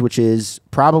deserves, which is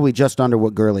probably just under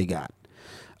what Gurley got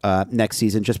next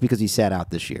season, just because he sat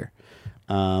out this year.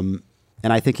 And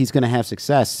I think he's going to have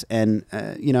success. And,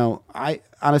 I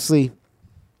honestly,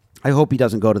 I hope he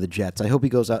doesn't go to the Jets. I hope he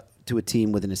goes out to a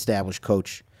team with an established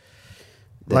coach.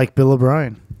 Like Bill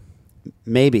O'Brien.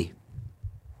 Maybe.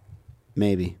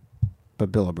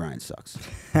 but Bill O'Brien sucks.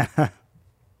 Back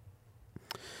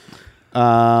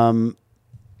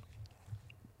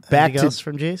Anything to else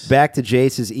from Jace? Back to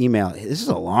Jace's email. This is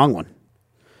a long one.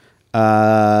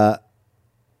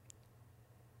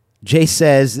 Jace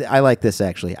says, I like this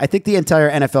actually. I think the entire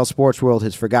NFL sports world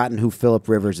has forgotten who Phillip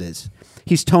Rivers is.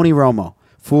 He's Tony Romo,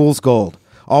 fool's gold.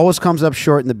 Always comes up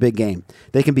short in the big game.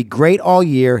 They can be great all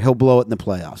year. He'll blow it in the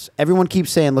playoffs. Everyone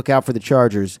keeps saying look out for the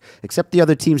Chargers, except the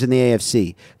other teams in the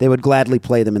AFC. They would gladly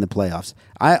play them in the playoffs.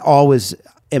 I always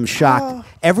am shocked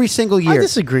every single year. I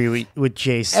disagree with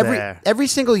Jace there. Every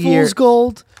single year. Fool's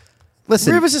gold.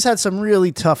 Listen, Rivers has had some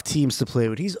really tough teams to play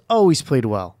with. He's always played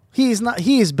well. He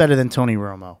is better than Tony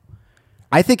Romo.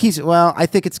 I think he's I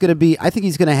think it's going to be. I think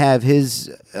he's going to have his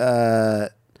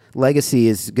legacy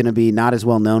is going to be not as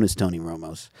well known as Tony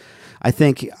Romo's. I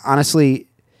think honestly,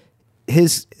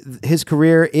 his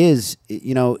career is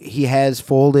he has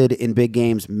folded in big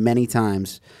games many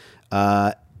times,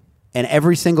 and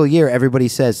every single year everybody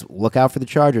says look out for the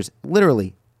Chargers.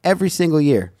 Literally every single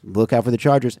year, look out for the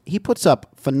Chargers. He puts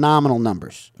up phenomenal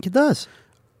numbers. He does.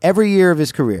 Every year of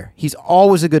his career, he's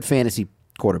always a good fantasy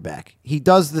quarterback. He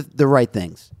does the right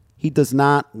things. He does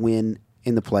not win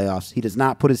in the playoffs. He does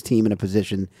not put his team in a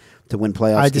position to win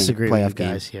playoffs. I disagree with you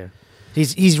guys here.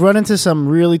 He's run into some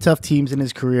really tough teams in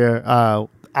his career.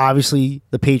 Obviously,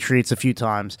 the Patriots a few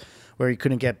times where he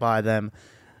couldn't get by them.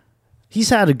 He's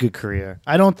had a good career.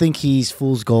 I don't think he's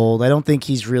fool's gold. I don't think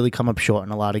he's really come up short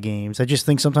in a lot of games. I just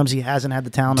think sometimes he hasn't had the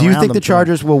talent Do you around think him the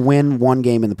Chargers will win one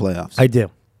game in the playoffs? I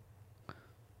do.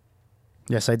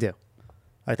 Yes, I do.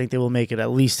 I think they will make it at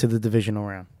least to the divisional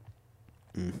round.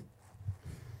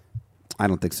 I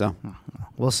don't think so.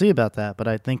 We'll see about that, but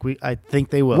I think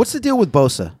they will. What's the deal with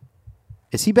Bosa?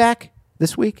 Is he back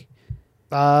this week?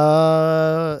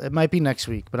 It might be next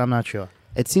week, but I'm not sure.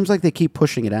 It seems like they keep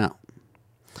pushing it out.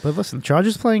 But listen, the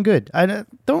Chargers playing good.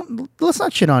 Let's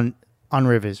not shit on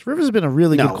Rivers. Rivers has been a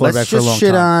really good quarterback for a long let's just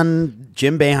shit time. on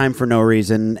Jim Boeheim for no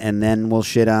reason, and then we'll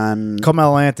shit on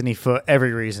Carmelo Anthony for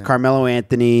every reason. Carmelo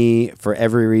Anthony for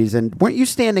every reason. Weren't you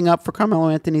standing up for Carmelo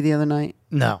Anthony the other night?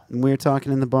 No. When we were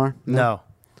talking in the bar? No.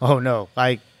 Oh, no.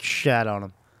 I shat on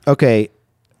him. Okay.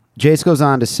 Jace goes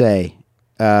on to say,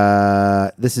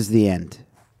 this is the end.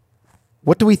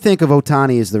 What do we think of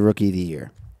Ohtani as the rookie of the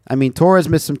year? I mean, Torres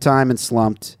missed some time and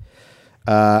slumped.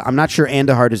 I'm not sure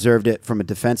Andahar deserved it from a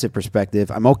defensive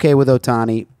perspective. I'm okay with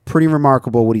Ohtani. Pretty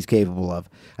remarkable what he's capable of.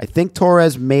 I think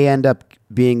Torres may end up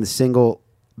being the single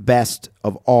best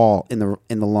of all in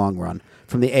the long run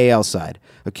from the AL side.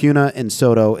 Acuna and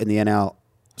Soto in the NL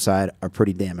side are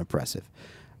pretty damn impressive.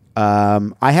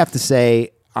 I have to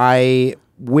say, I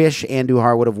wish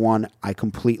Andujar would have won. I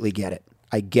completely get it.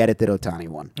 I get it that Ohtani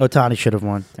won. Ohtani should have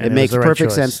won. It makes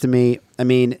perfect sense to me. I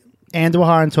mean,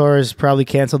 Andujar and Torres probably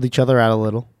canceled each other out a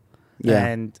little. Yeah.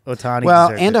 And Ohtani. Well,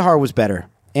 deserved Andahar was better.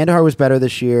 Andahar was better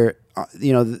this year.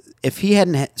 If he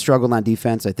hadn't struggled on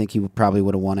defense, I think he probably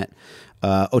would have won it.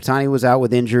 Ohtani was out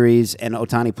with injuries, and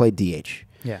Ohtani played DH.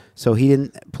 Yeah. So he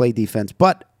didn't play defense.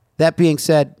 But that being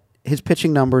said, his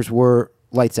pitching numbers were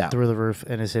lights out. through the roof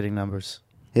and his hitting numbers.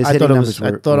 His I hitting thought numbers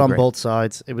I were thought on great. both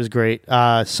sides it was great.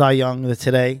 Cy Young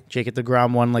today, Jacob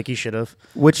deGrom won like he should have,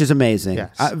 Which is amazing.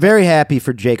 Yes. Very happy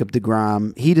for Jacob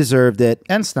deGrom. He deserved it.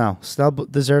 and Snell. Snell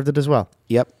deserved it as well.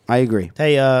 Yep, I agree.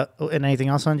 Hey, and anything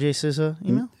else on Jace's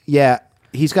email? Yeah,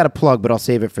 he's got a plug, but I'll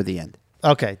save it for the end.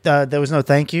 Okay, there was no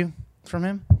thank you from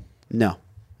him. No.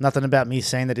 Nothing about me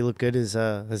saying that he looked good as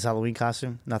his Halloween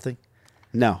costume. Nothing.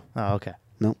 No. Oh, okay.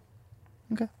 No.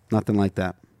 Okay. Nothing like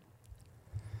that.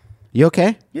 You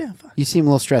okay? Yeah. I'm fine. You seem a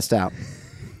little stressed out.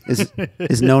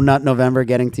 Is No Nut November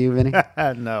getting to you, Vinny?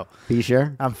 Are No, you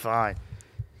sure? I'm fine.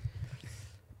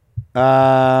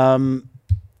 All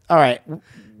right.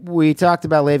 We talked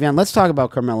about Le'Veon. Let's talk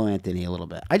about Carmelo Anthony a little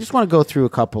bit. I just want to go through a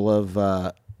couple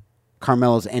of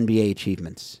Carmelo's NBA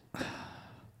achievements.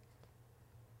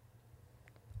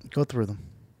 Go through them.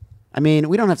 I mean,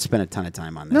 we don't have to spend a ton of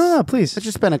time on this. No, please. Let's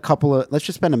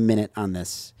just spend a minute on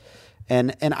this.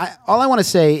 And all I want to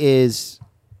say is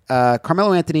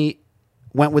Carmelo Anthony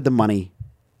went with the money.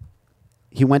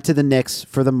 He went to the Knicks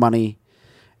for the money.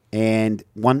 And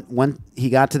when he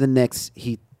got to the Knicks,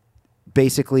 he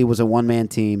basically was a one-man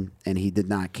team, and he did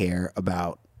not care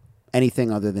about anything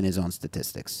other than his own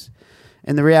statistics.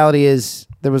 And the reality is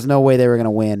there was no way they were going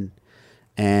to win.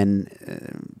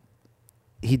 And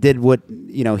he did what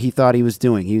he thought he was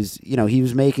doing. He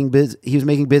was making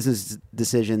business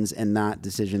decisions and not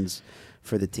decisions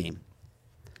for the team.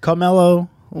 Carmelo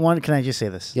won. Can I just say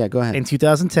this? Yeah, go ahead. In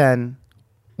 2010,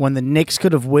 when the Knicks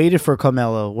could have waited for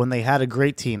Carmelo, when they had a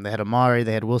great team, they had Amari,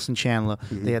 they had Wilson Chandler,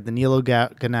 they had Danilo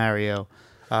Ganario.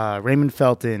 Raymond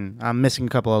Felton. I'm missing a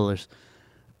couple others.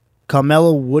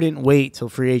 Carmelo wouldn't wait till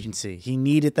free agency. He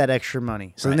needed that extra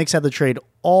money. So the Knicks had to trade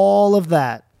all of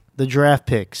that, the draft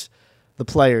picks, the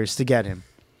players, to get him.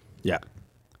 Yeah.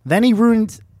 Then he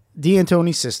ruined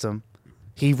D'Antoni's system.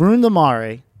 He ruined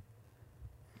Amare.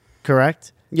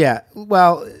 Correct? Yeah.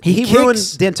 Well, he kicks-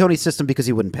 ruined D'Antoni's system because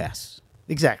he wouldn't pass.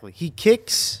 Exactly. He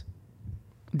kicks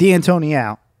D'Antoni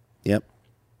out. Yep.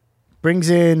 Brings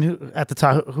in, at the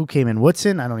top, who came in?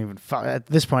 Woodson? At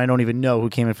this point, I don't even know who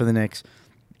came in for the Knicks.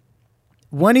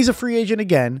 When he's a free agent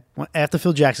again, after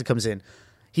Phil Jackson comes in,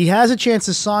 he has a chance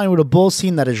to sign with a Bulls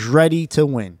team that is ready to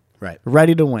win. Right.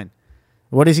 Ready to win.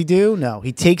 What does he do? No,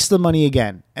 he takes the money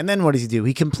again. And then what does he do?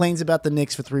 He complains about the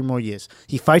Knicks for 3 more years.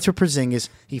 He fights with Porzingis.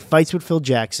 He fights with Phil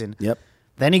Jackson. Yep.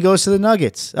 Then he goes to the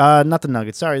Nuggets. Not the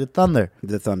Nuggets. Sorry, the Thunder.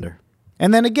 The Thunder.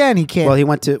 And then again, he can't. Well, he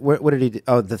went to what did he do?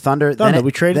 Oh, the Thunder. Thunder.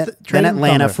 We traded then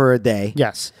Atlanta Thunder. for a day.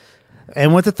 Yes.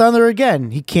 And with the Thunder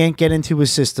again, he can't get into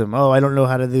his system. Oh, I don't know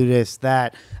how to do this,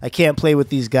 that. I can't play with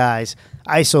these guys.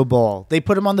 ISO ball. They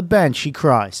put him on the bench. He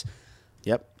cries.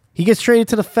 Yep. He gets traded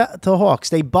to the Hawks.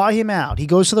 They buy him out. He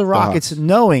goes to the Rockets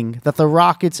knowing that the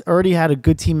Rockets already had a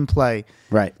good team in play.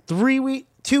 Right.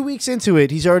 2 weeks into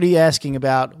it, he's already asking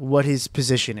about what his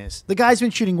position is. The guy's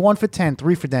been shooting 1 for 10,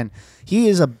 3 for 10. He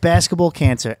is a basketball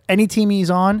cancer. Any team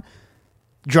he's on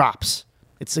drops.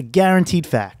 It's a guaranteed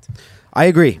fact. I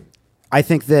agree. I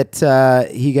think that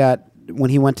when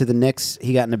he went to the Knicks,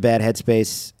 he got in a bad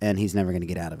headspace, and he's never going to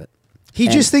get out of it. He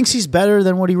just thinks he's better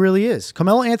than what he really is.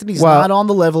 Carmelo Anthony's not on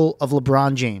the level of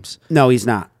LeBron James. No, he's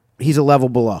not. He's a level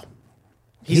below.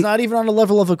 He's not even on the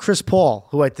level of a Chris Paul,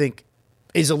 who I think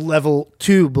is a level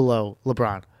 2 below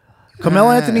LeBron.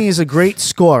 Carmelo Anthony is a great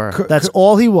scorer. That's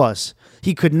all he was.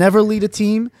 He could never lead a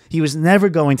team. He was never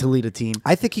going to lead a team.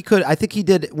 I think he could. I think he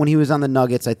did when he was on the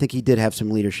Nuggets. I think he did have some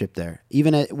leadership there,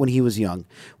 even when he was young.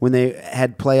 When they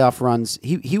had playoff runs,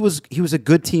 he was a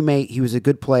good teammate. He was a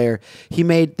good player. He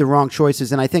made the wrong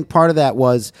choices, and I think part of that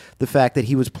was the fact that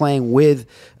he was playing with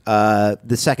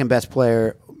the second best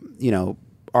player,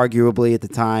 arguably at the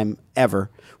time ever,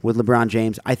 with LeBron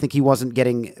James. I think he wasn't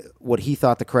getting what he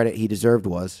thought the credit he deserved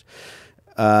was.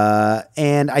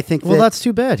 And I think that's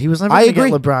too bad. He was never going to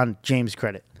get LeBron James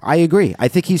credit. I agree. I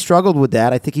think he struggled with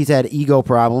that. I think he's had ego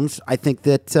problems. I think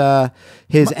that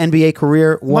his NBA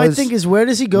career was. My thing is, where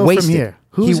does he go wasted. from here?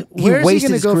 Where is he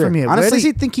going to go from here? Honestly, where does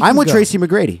he think he I'm can with go? Tracy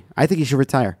McGrady. I think he should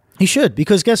retire. He should,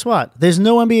 because guess what? There's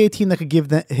no NBA team that could give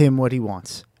him what he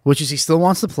wants, which is he still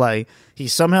wants to play. He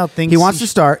somehow thinks he wants to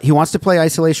start. He wants to play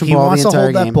isolation he ball wants the to entire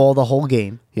hold game. that ball the whole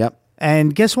game. Yep.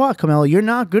 And guess what, Carmelo? You're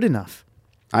not good enough.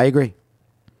 I agree.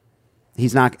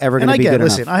 He's not ever going And to be good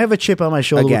listen, enough. I have a chip on my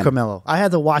shoulder Again. with Carmelo. I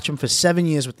had to watch him for 7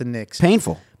 years with the Knicks.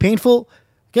 Painful.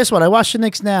 Guess what? I watch the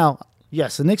Knicks now.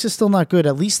 Yes, the Knicks are still not good.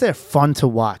 At least they're fun to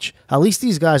watch. At least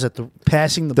these guys are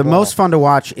passing the ball. The most fun to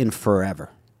watch in forever.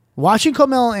 Watching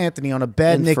Carmelo Anthony on a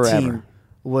bad Knicks forever. team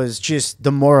was just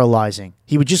demoralizing.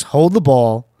 He would just hold the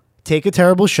ball, take a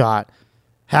terrible shot,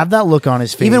 have that look on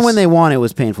his face. Even when they won, it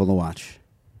was painful to watch.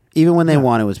 Even when they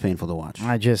won, it was painful to watch.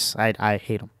 I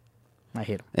hate him. I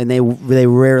hate him. And they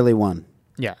rarely won.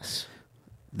 Yes.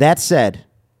 That said,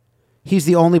 he's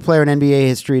the only player in NBA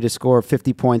history to score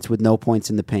 50 points with no points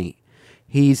in the paint.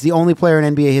 He's the only player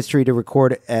in NBA history to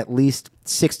record at least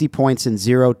 62 points and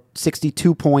 0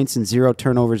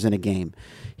 turnovers in a game.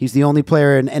 He's the only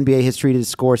player in NBA history to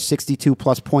score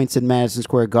 62-plus points in Madison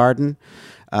Square Garden.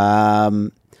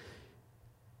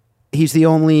 He's the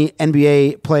only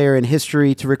NBA player in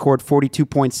history to record 42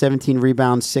 points, 17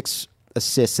 rebounds, 6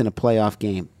 assists in a playoff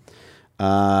game.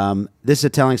 This is a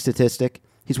telling statistic.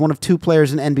 He's one of 2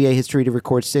 players in NBA history to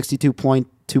record 62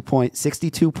 points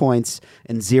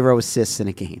and 0 assists in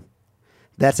a game.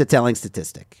 That's a telling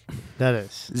statistic. That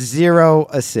is. 0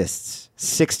 assists,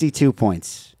 62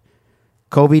 points.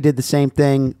 Kobe did the same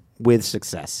thing with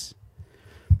success.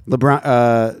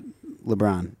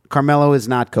 LeBron. Carmelo is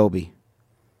not Kobe.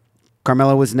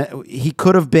 Carmelo was. He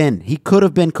could have been. He could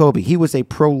have been Kobe. He was a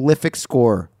prolific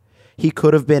scorer. He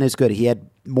could have been as good. He had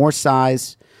more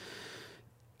size.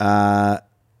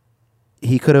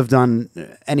 He could have done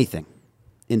anything.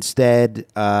 Instead,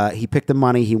 he picked the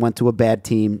money. He went to a bad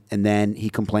team, and then he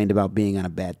complained about being on a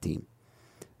bad team.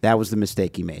 That was the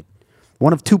mistake he made.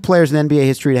 One of 2 players in NBA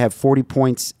history to have 40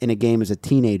 points in a game as a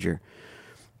teenager.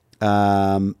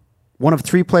 One of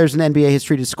 3 players in NBA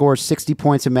history to score 60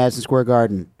 points in Madison Square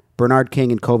Garden. Bernard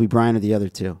King and Kobe Bryant are the other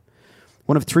 2.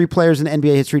 One of 3 players in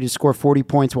NBA history to score 40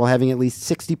 points while having at least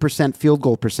 60% field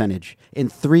goal percentage in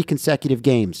 3 consecutive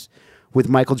games with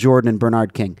Michael Jordan and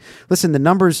Bernard King. Listen, the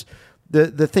numbers,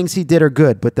 the things he did are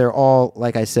good, but they're all,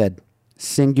 like I said,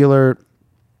 singular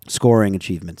scoring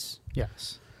achievements.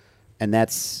 Yes. And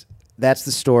that's the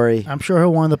story. I'm sure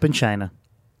he'll wind up in China.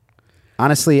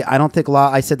 Honestly, I don't think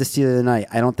I said this to you the other night.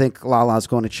 I don't think Lala's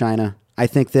going to China. I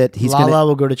think that he's going to... Lala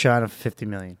will go to China for $50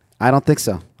 million. I don't think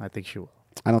so. I think she will.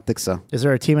 I don't think so. Is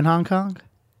there a team in Hong Kong?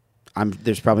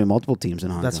 There's probably multiple teams in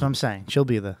Hong Kong. That's what I'm saying. She'll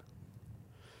be there.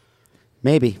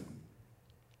 Maybe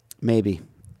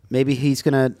he's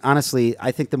going to... Honestly,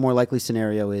 I think the more likely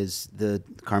scenario is the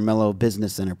Carmelo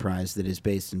business enterprise that is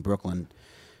based in Brooklyn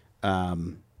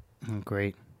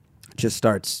Great. just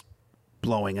starts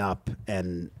blowing up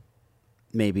and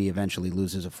maybe eventually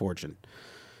loses a fortune.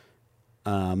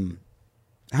 How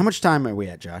much time are we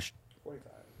at, Josh?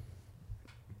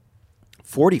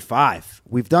 45.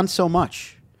 We've done so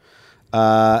much.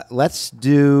 Let's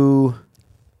do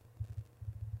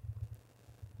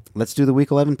the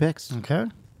Week 11 picks. Okay.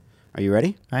 Are you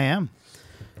ready? I am.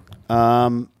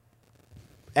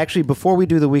 Actually, before we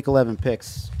do the Week 11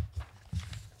 picks,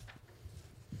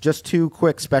 just two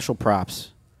quick special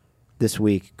props this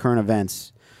week, current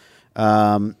events.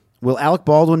 Will Alec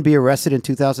Baldwin be arrested in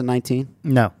 2019?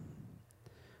 No.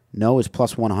 No is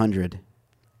plus 100.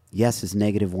 Yes is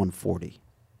negative 140.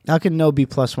 How can no be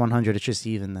plus 100? It's just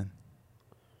even then.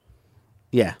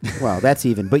 Yeah, well, that's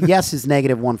even. But yes is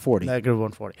negative 140. Negative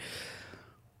 140.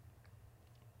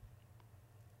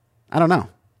 I don't know.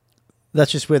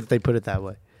 That's just weird that they put it that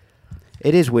way.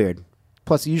 It is weird.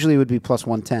 Plus, usually it would be plus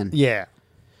 110. Yeah.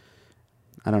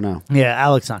 I don't know. Yeah,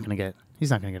 Alec's not going to get... He's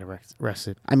not going to get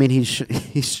arrested. I mean,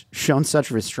 he's shown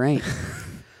such restraint.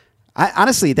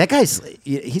 Honestly, that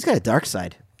he's got a dark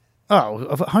side. Oh,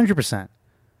 100%.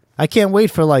 I can't wait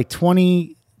for like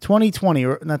 2020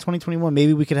 or not 2021.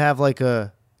 Maybe we could have like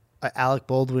a Alec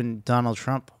Baldwin Donald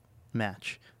Trump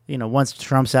match. You know, once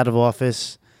Trump's out of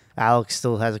office, Alec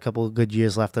still has a couple of good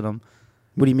years left in him.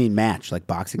 What do you mean match? Like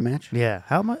boxing match? Yeah.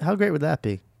 How great would that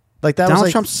be? Like that Donald was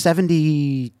like, Trump's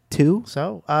 72.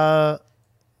 So,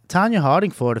 Tanya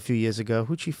Harding fought a few years ago.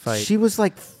 Who'd she fight? She was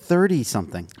like 30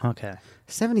 something. Okay.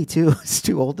 72 is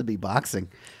too old to be boxing.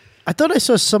 I thought I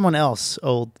saw someone else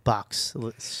old box.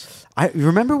 I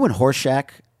remember when Horseshack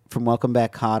from Welcome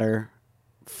Back Kotter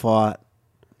fought.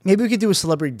 Maybe we could do a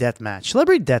celebrity death match.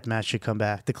 Celebrity death match should come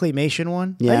back. The claymation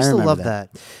one. Yeah, I used to remember love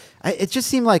that. that. It just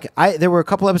seemed like there were a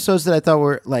couple episodes that I thought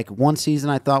were like one season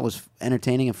I thought was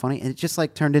entertaining and funny, and it just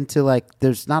like turned into like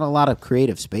there's not a lot of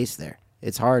creative space there.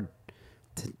 It's hard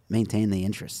to maintain the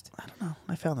interest. I don't know.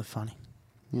 I found it funny.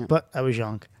 Yeah. But I was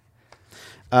young.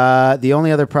 The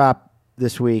only other prop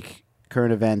this week,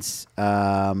 current events,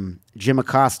 Jim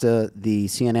Acosta, the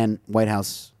CNN White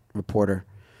House reporter,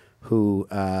 who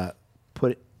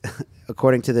put,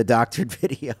 according to the doctored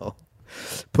video,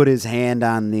 put his hand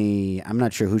on I'm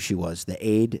not sure who she was, the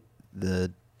aide,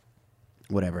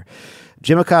 whatever.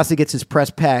 Jim Acosta gets his press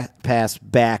pass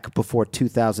back before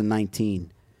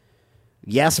 2019.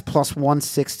 Yes, plus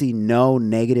 160. No,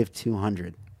 negative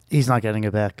 200. He's not getting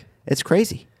it back. It's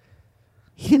crazy.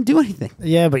 He didn't do anything.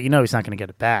 Yeah, but you know he's not going to get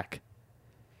it back.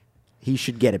 He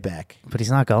should get it back. But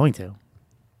he's not going to.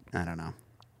 I don't know.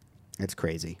 It's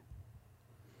crazy.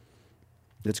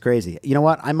 It's crazy. You know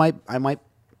what? I might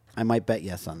bet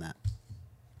yes on that.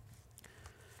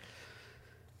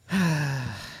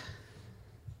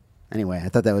 Anyway, I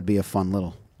thought that would be a fun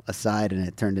little aside, and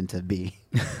it turned into being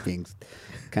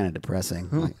kind of depressing.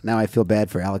 Like, now I feel bad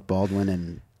for Alec Baldwin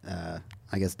and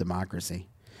I guess democracy.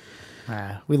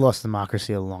 We lost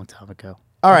democracy a long time ago.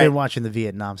 All I've right. been watching the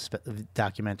Vietnam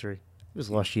documentary. It was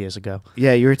lost years ago.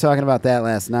 Yeah, you were talking about that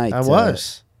last night. I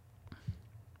was.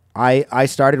 I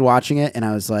started watching it, and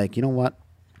I was like, you know what?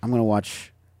 I'm going to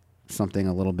watch something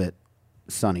a little bit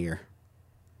sunnier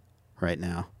right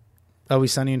now. Are we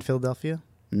sunny in Philadelphia?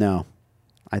 No.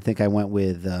 I think I went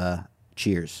with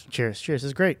Cheers. Cheers. Cheers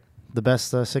is great. The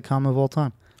best sitcom of all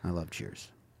time. I love Cheers.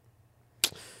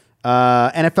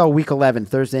 NFL Week 11,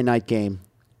 Thursday night game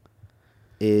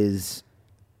is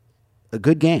a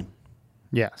good game.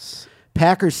 Yes.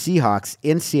 Packers Seahawks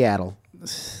in Seattle.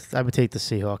 I would take the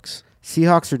Seahawks.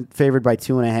 Seahawks are favored by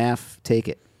 2.5. Take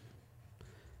it.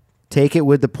 Take it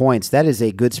with the points. That is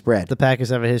a good spread. The Packers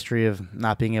have a history of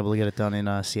not being able to get it done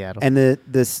in Seattle. And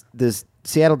the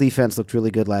Seattle defense looked really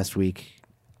good last week.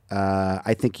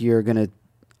 I think you're gonna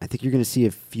see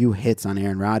a few hits on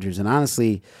Aaron Rodgers, and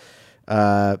honestly,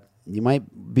 you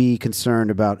might be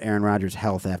concerned about Aaron Rodgers'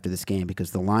 health after this game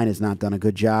because the line has not done a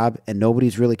good job, and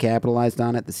nobody's really capitalized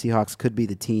on it. The Seahawks could be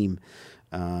the team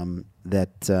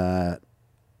that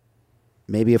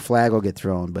maybe a flag will get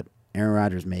thrown, but Aaron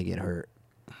Rodgers may get hurt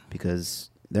because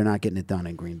they're not getting it done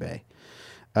in Green Bay.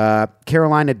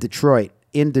 Carolina, Detroit.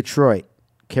 In Detroit,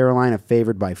 Carolina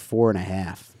favored by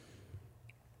 4.5.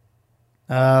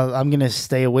 I'm going to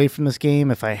stay away from this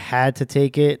game. If I had to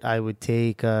take it, I would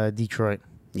take Detroit.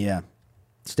 Yeah.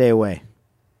 Stay away.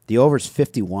 The over's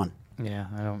 51. Yeah,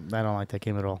 I don't like that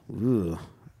game at all. Ooh.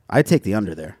 I'd take the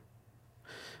under there.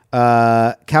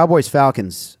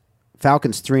 Cowboys-Falcons.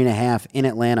 Falcons 3.5 in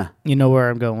Atlanta. You know where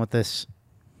I'm going with this.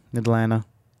 Atlanta.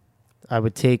 I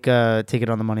would take it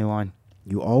on the money line.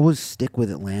 You always stick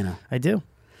with Atlanta. I do.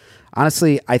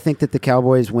 Honestly, I think that the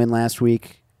Cowboys win last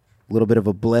week. A little bit of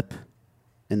a blip.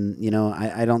 And,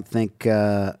 I don't think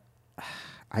I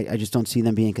just don't see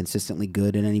them being consistently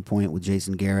good at any point with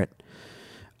Jason Garrett.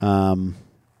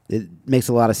 It makes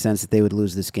a lot of sense that they would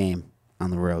lose this game on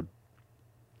the road.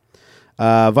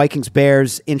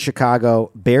 Vikings-Bears in Chicago.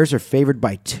 Bears are favored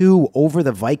by 2 over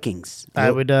the Vikings.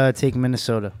 I would take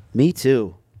Minnesota. Me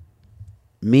too.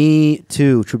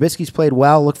 Trubisky's played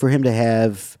well. Look for him to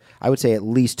have, I would say, at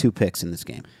least 2 picks in this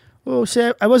game. Well,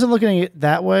 see, I wasn't looking at it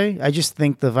that way. I just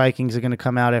think the Vikings are going to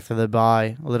come out after the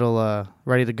bye, a little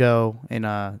ready to go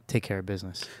and take care of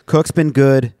business. Cook's been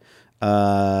good.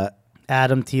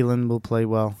 Adam Thielen will play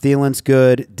well. Thielen's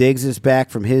good. Diggs is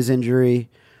back from his injury.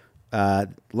 A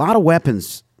lot of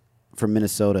weapons from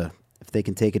Minnesota if they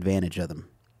can take advantage of them.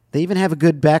 They even have a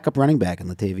good backup running back in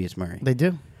Latavius Murray. They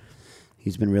do.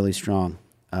 He's been really strong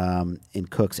in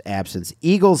Cook's absence.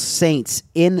 Eagles-Saints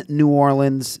in New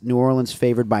Orleans. New Orleans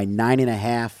favored by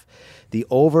 9.5. The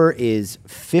over is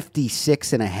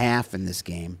 56.5 in this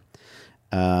game.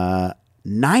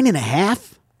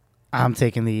 9.5? I'm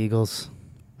taking the Eagles.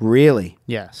 Really?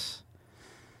 Yes.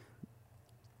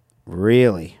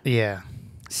 Really? Yeah.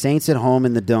 Saints at home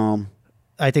in the Dome.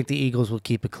 I think the Eagles will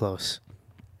keep it close.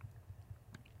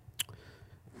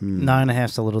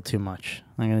 9.5's a little too much.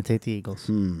 I'm going to take the Eagles.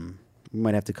 We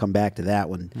might have to come back to that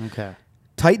one. Okay.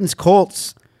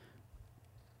 Titans-Colts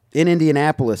in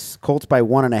Indianapolis. Colts by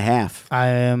 1.5. I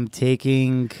am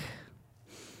taking...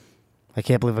 I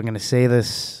can't believe I'm going to say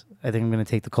this. I think I'm going to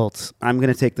take the Colts. I'm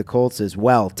going to take the Colts as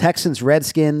well.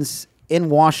 Texans-Redskins in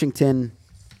Washington.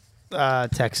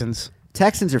 Texans.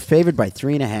 Texans are favored by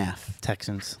 3.5.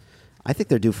 Texans. I think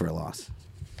they're due for a loss.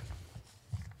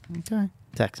 Okay.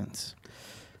 Texans.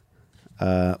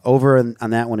 Over on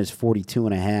that one is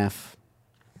 42.5.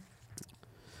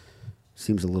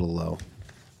 Seems a little low.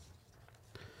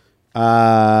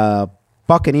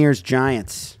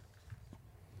 Buccaneers-Giants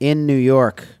in New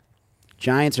York.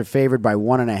 Giants are favored by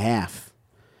 1.5.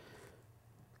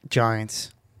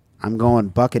 Giants. I'm going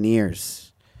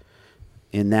Buccaneers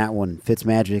in that one.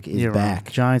 Fitzmagic is You're back.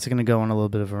 Wrong. Giants are going to go on a little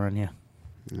bit of a run, yeah.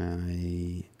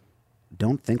 I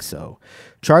don't think so.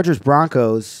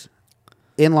 Chargers-Broncos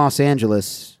in Los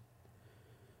Angeles.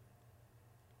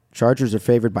 Chargers are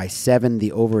favored by 7.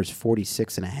 The over is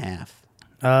 46.5.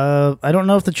 I don't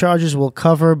know if the Chargers will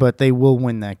cover, but they will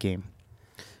win that game.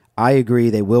 I agree.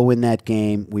 They will win that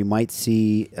game. We might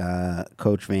see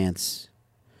Coach Vance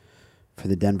for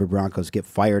the Denver Broncos get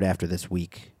fired after this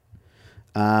week.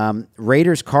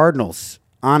 Raiders-Cardinals.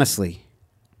 Honestly,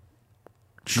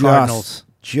 Cardinals.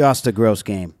 Just a gross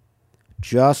game.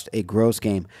 Just a gross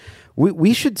game.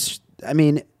 We should. I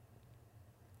mean,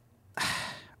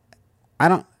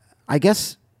 I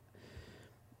guess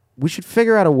we should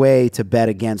figure out a way to bet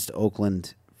against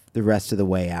Oakland the rest of the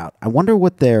way out. I wonder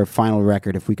what their final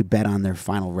record, if we could bet on their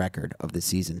final record of the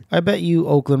season. I bet you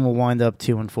Oakland will wind up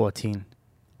 2-14.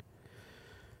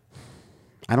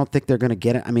 I don't think they're going to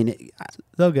get it. I mean,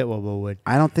 They'll get what we'll win.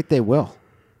 I don't think they will.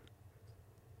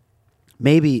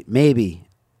 Maybe.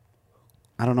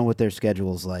 I don't know what their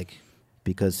schedule's like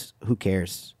because who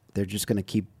cares? They're just going to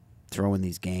keep throwing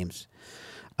these games.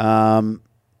 Another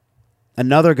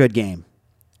good game.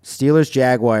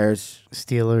 Steelers-Jaguars.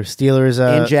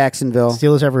 Steelers in Jacksonville.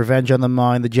 Steelers have revenge on the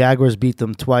mind. The Jaguars beat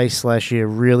them twice last year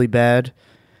really bad.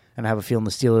 And I have a feeling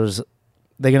the Steelers,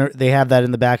 they have that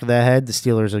in the back of their head. The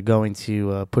Steelers are going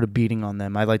to put a beating on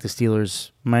them. I like the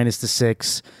Steelers minus the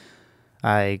 6.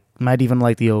 I might even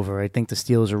like the over. I think the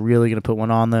Steelers are really going to put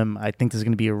one on them. I think this is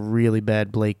going to be a really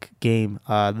bad Blake game.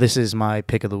 This is my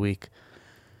pick of the week.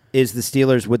 Is the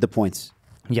Steelers with the points?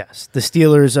 Yes. The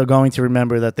Steelers are going to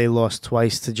remember that they lost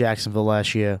twice to Jacksonville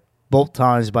last year, both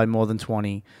times by more than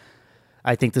 20.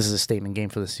 I think this is a statement game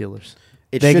for the Steelers.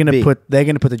 They're going to put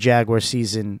the Jaguar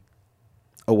season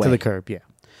away to the curb, yeah.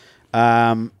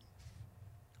 I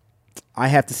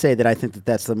have to say that I think that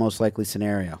that's the most likely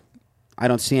scenario. I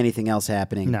don't see anything else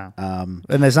happening. No. And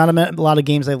there's not a lot of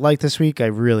games I like this week. I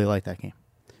really like that game.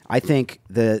 I think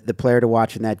the player to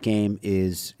watch in that game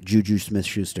is Juju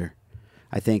Smith-Schuster.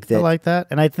 I think I that like that.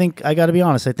 And I think, I got to be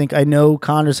honest, I know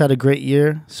Connor's had a great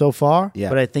year so far, Yeah.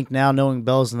 but I think now knowing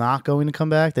Bell's not going to come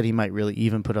back, that he might really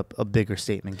even put up a bigger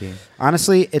statement game.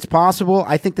 honestly, it's possible.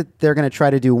 I think that they're going to try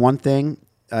to do one thing,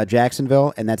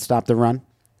 Jacksonville, and that's stop the run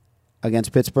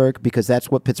against Pittsburgh, because that's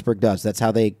what Pittsburgh does. That's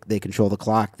how they control the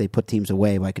clock. They put teams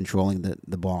away by controlling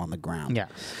the ball on the ground. Yeah.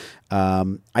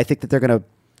 I think that they're going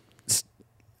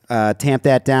to tamp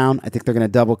that down. I think they're going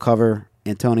to double cover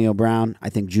Antonio Brown. I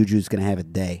think Juju's going to have a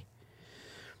day.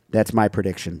 That's my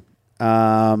prediction.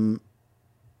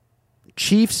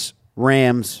 Chiefs,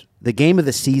 Rams, the game of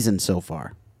the season so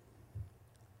far.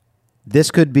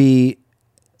 This could be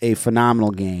a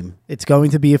phenomenal game. It's going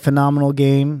to be a phenomenal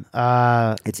game.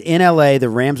 It's in L.A. The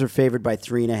Rams are favored by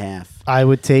 3.5. I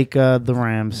would take the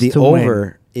Rams. The to win.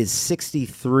 over is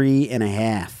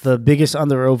 63.5. The biggest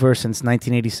under-over since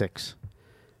 1986.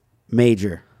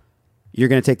 Major. You're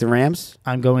going to take the Rams?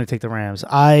 I'm going to take the Rams.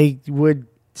 I would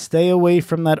stay away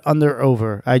from that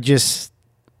under-over.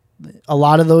 A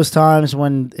lot of those times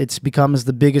when it becomes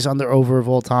the biggest under-over of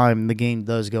all time, the game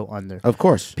does go under. Of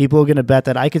course. People are going to bet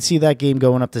that. I could see that game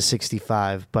going up to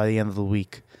 65 by the end of the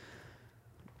week.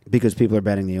 Because people are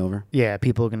betting the over. Yeah,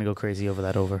 people are going to go crazy over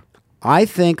that over. I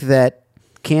think that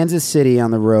Kansas City on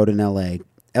the road in L.A.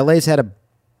 L.A.'s had a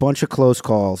bunch of close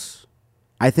calls.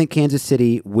 I think Kansas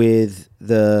City, with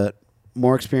the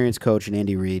more experienced coach and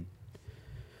Andy Reid,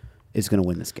 is going to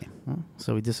win this game.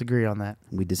 So we disagree on that.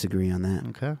 We disagree on that.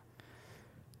 Okay.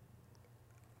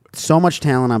 So much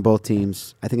talent on both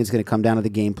teams. I think it's going to come down to the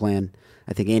game plan.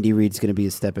 I think Andy Reid's going to be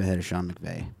a step ahead of Sean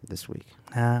McVay this week.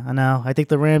 I know. I think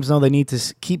the Rams know they need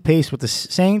to keep pace with the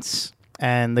Saints,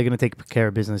 and they're going to take care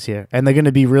of business here. And they're going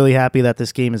to be really happy that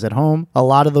this game is at home. A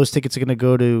lot of those tickets are going to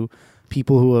go to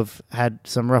people who have had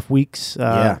some rough weeks. In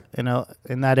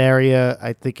that area,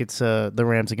 I think it's the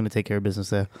Rams are going to take care of business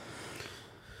there.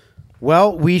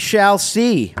 Well, we shall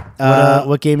see.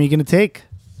 What game are you going to take?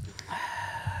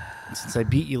 Since I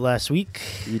beat you last week.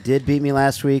 You did beat me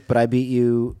last week, but I beat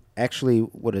you. Actually,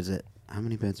 what is it? How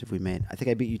many bets have we made? I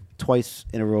think I beat you twice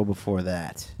in a row before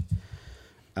that.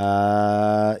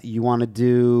 You want to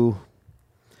do...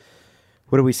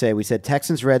 What did we say? We said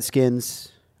Texans,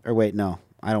 Redskins. Or wait, no.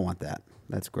 I don't want that.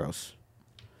 That's gross.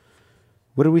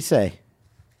 What did we say?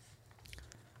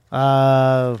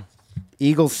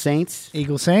 Eagles, Saints.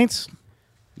 Eagles, Saints.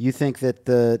 You think that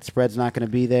the spread's not going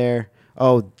to be there?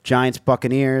 Oh, Giants,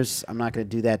 Buccaneers. I'm not going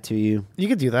to do that to you. You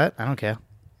could do that. I don't care.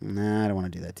 Nah, I don't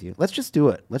want to do that to you. Let's just do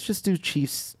it. Let's just do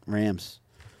Chiefs, Rams.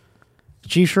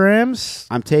 Chiefs, Rams.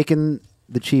 I'm taking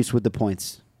the Chiefs with the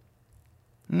points.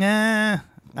 Nah,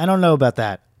 I don't know about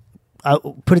that.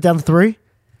 I'll put it down to 3.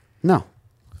 No.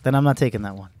 Then I'm not taking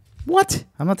that one. What?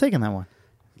 I'm not taking that one.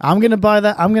 I'm gonna buy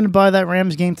that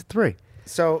Rams game to 3.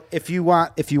 So if you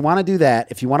want to do that,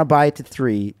 if you want to buy it to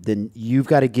 3, then you've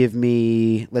got to give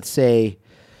me, let's say,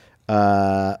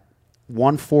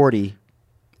 140.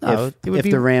 No, if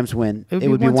the Rams win, it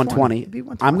would be 120. It'd be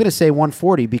 120. I'm going to say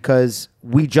 140 because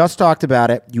we just talked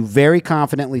about it. You very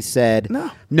confidently said,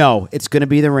 no, it's going to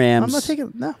be the Rams. I'm not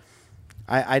taking no.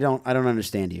 I don't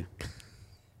understand you.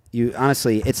 You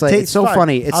honestly, it's like it's so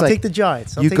funny. It's I'll like take the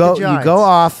Giants. You go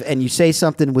off and you say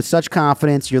something with such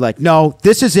confidence. You're like, no,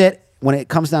 this is it. When it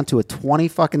comes down to a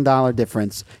 $20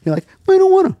 difference, you're like, we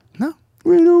don't want to. No,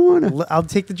 we don't want to. I'll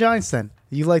take the Giants then.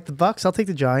 You like the Bucks? I'll take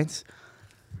the Giants.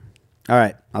 All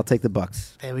right, I'll take the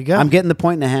Bucks. There we go. I'm getting the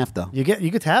 1.5 though. You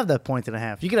could have that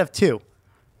 1.5. You could have 2.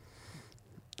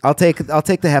 I'll take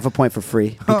the half a point for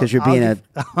free because you're being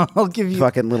I'll give you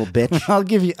fucking little bitch. I'll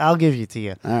give you to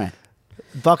you. All right.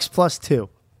 Bucks plus 2.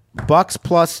 Bucks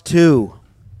plus 2.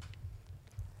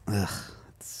 Ugh.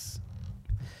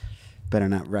 Better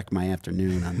not wreck my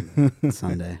afternoon on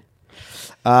Sunday.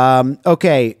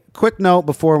 Okay, quick note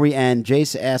before we end.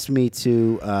 Jace asked me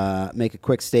to make a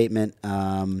quick statement.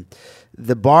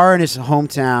 The bar in his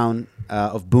hometown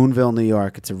of Boonville, New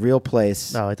York. It's a real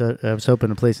place. Oh, I was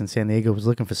hoping a place in San Diego was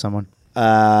looking for someone.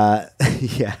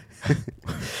 Yeah.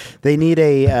 They need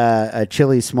a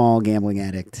chilly small gambling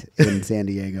addict in San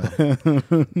Diego.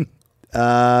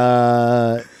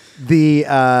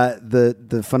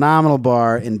 The phenomenal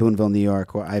bar in Boonville, New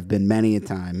York, where I've been many a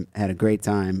time, had a great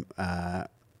time,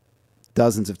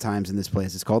 dozens of times in this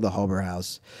place. It's called the Huber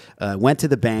House. Went to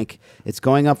the bank. It's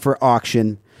going up for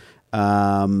auction,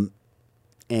 and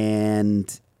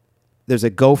there's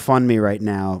a GoFundMe right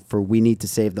now for We Need to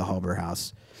Save the Huber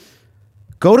House.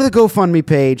 Go to the GoFundMe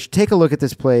page. Take a look at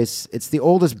this place. It's the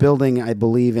oldest building, I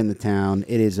believe, in the town.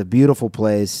 It is a beautiful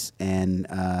place, and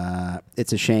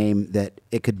it's a shame that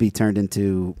it could be turned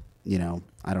into,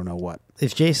 I don't know what.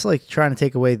 If Jace trying to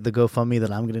take away the GoFundMe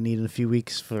that I'm going to need in a few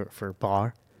weeks for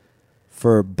bar,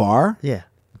 For bar? Yeah.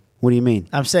 What do you mean?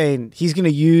 I'm saying he's going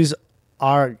to use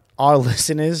our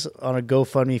listeners on a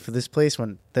GoFundMe for this place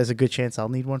when there's a good chance I'll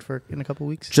need one in a couple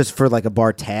weeks. Just for like a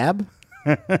bar tab?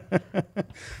 Just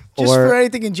for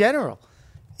anything in general.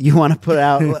 You want to put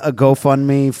out a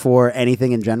GoFundMe for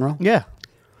anything in general? Yeah.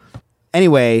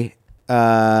 Anyway,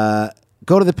 go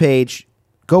to the page,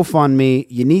 GoFundMe.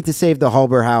 You need to save the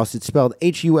Hulber House. It's spelled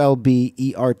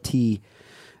Hulbert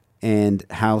and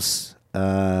house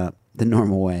the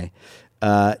normal way.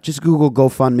 Just Google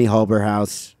GoFundMe Hulber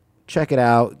House. Check it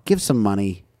out. Give some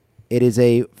money. It is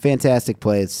a fantastic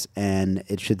place, and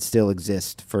it should still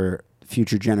exist for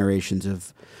future generations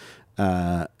of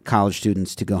college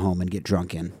students to go home and get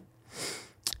drunk in,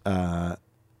 as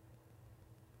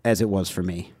it was for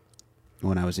me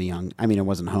when I was a young. I mean, it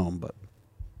wasn't home, but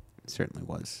it certainly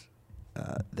was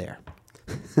there.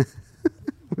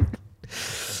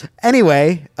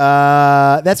 Anyway,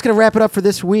 that's going to wrap it up for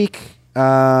this week.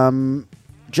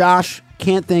 Josh,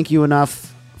 can't thank you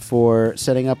enough for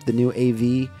setting up the new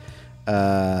AV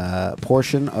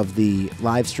portion of the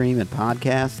live stream and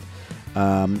podcast.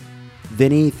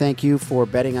 Vinny, thank you for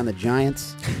betting on the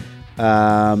Giants.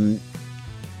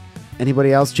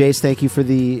 Anybody else? Jace, thank you for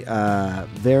the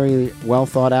very well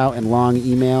thought out and long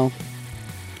email.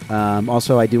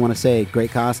 Also, I do want to say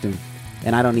great costume.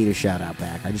 And I don't need a shout out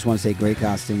back. I just want to say great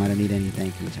costume. I don't need any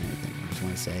thank yous or anything. I just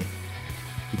want to say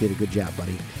you did a good job,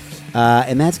 buddy.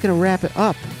 And that's going to wrap it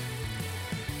up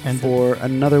for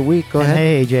another week. Go ahead.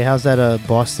 Hey, AJ, how's that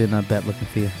Boston bet looking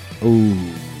for you? Ooh.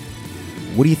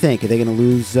 What do you think? Are they going to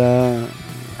lose how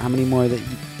many more?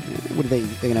 What are they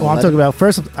going to Well, I'm talking about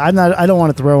first. I don't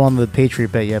want to throw on the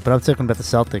Patriot bet yet, but I'm talking about the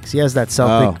Celtics. He has that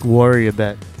Celtic Warrior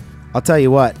bet. I'll tell you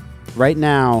what. Right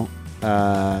now,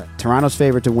 Toronto's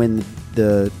favorite to win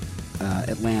the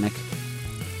Atlantic,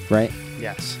 right?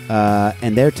 Yes.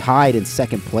 And they're tied in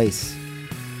second place.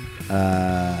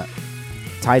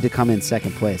 Tied to come in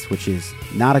second place, which is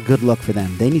not a good look for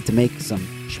them. They need to make some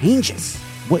changes.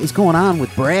 What is going on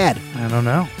with Brad? I don't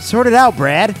know. Sort it out,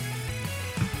 Brad.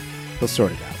 They'll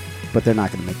sort it out, but they're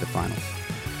not going to make the finals.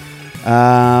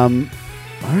 All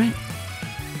right.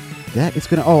 That is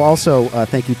going to... Oh, also,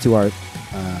 thank you to our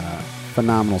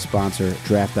phenomenal sponsor,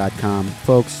 Draft.com.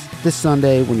 Folks, this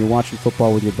Sunday, when you're watching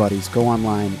football with your buddies, go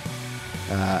online,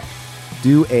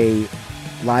 do a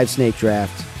live snake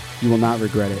draft. You will not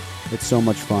regret it. It's so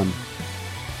much fun.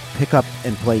 Pick up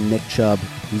and play Nick Chubb.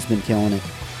 He's been killing it.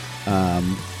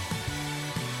 And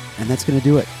that's going to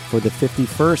do it for the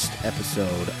 51st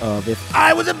episode of If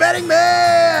I Was a Betting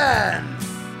Man!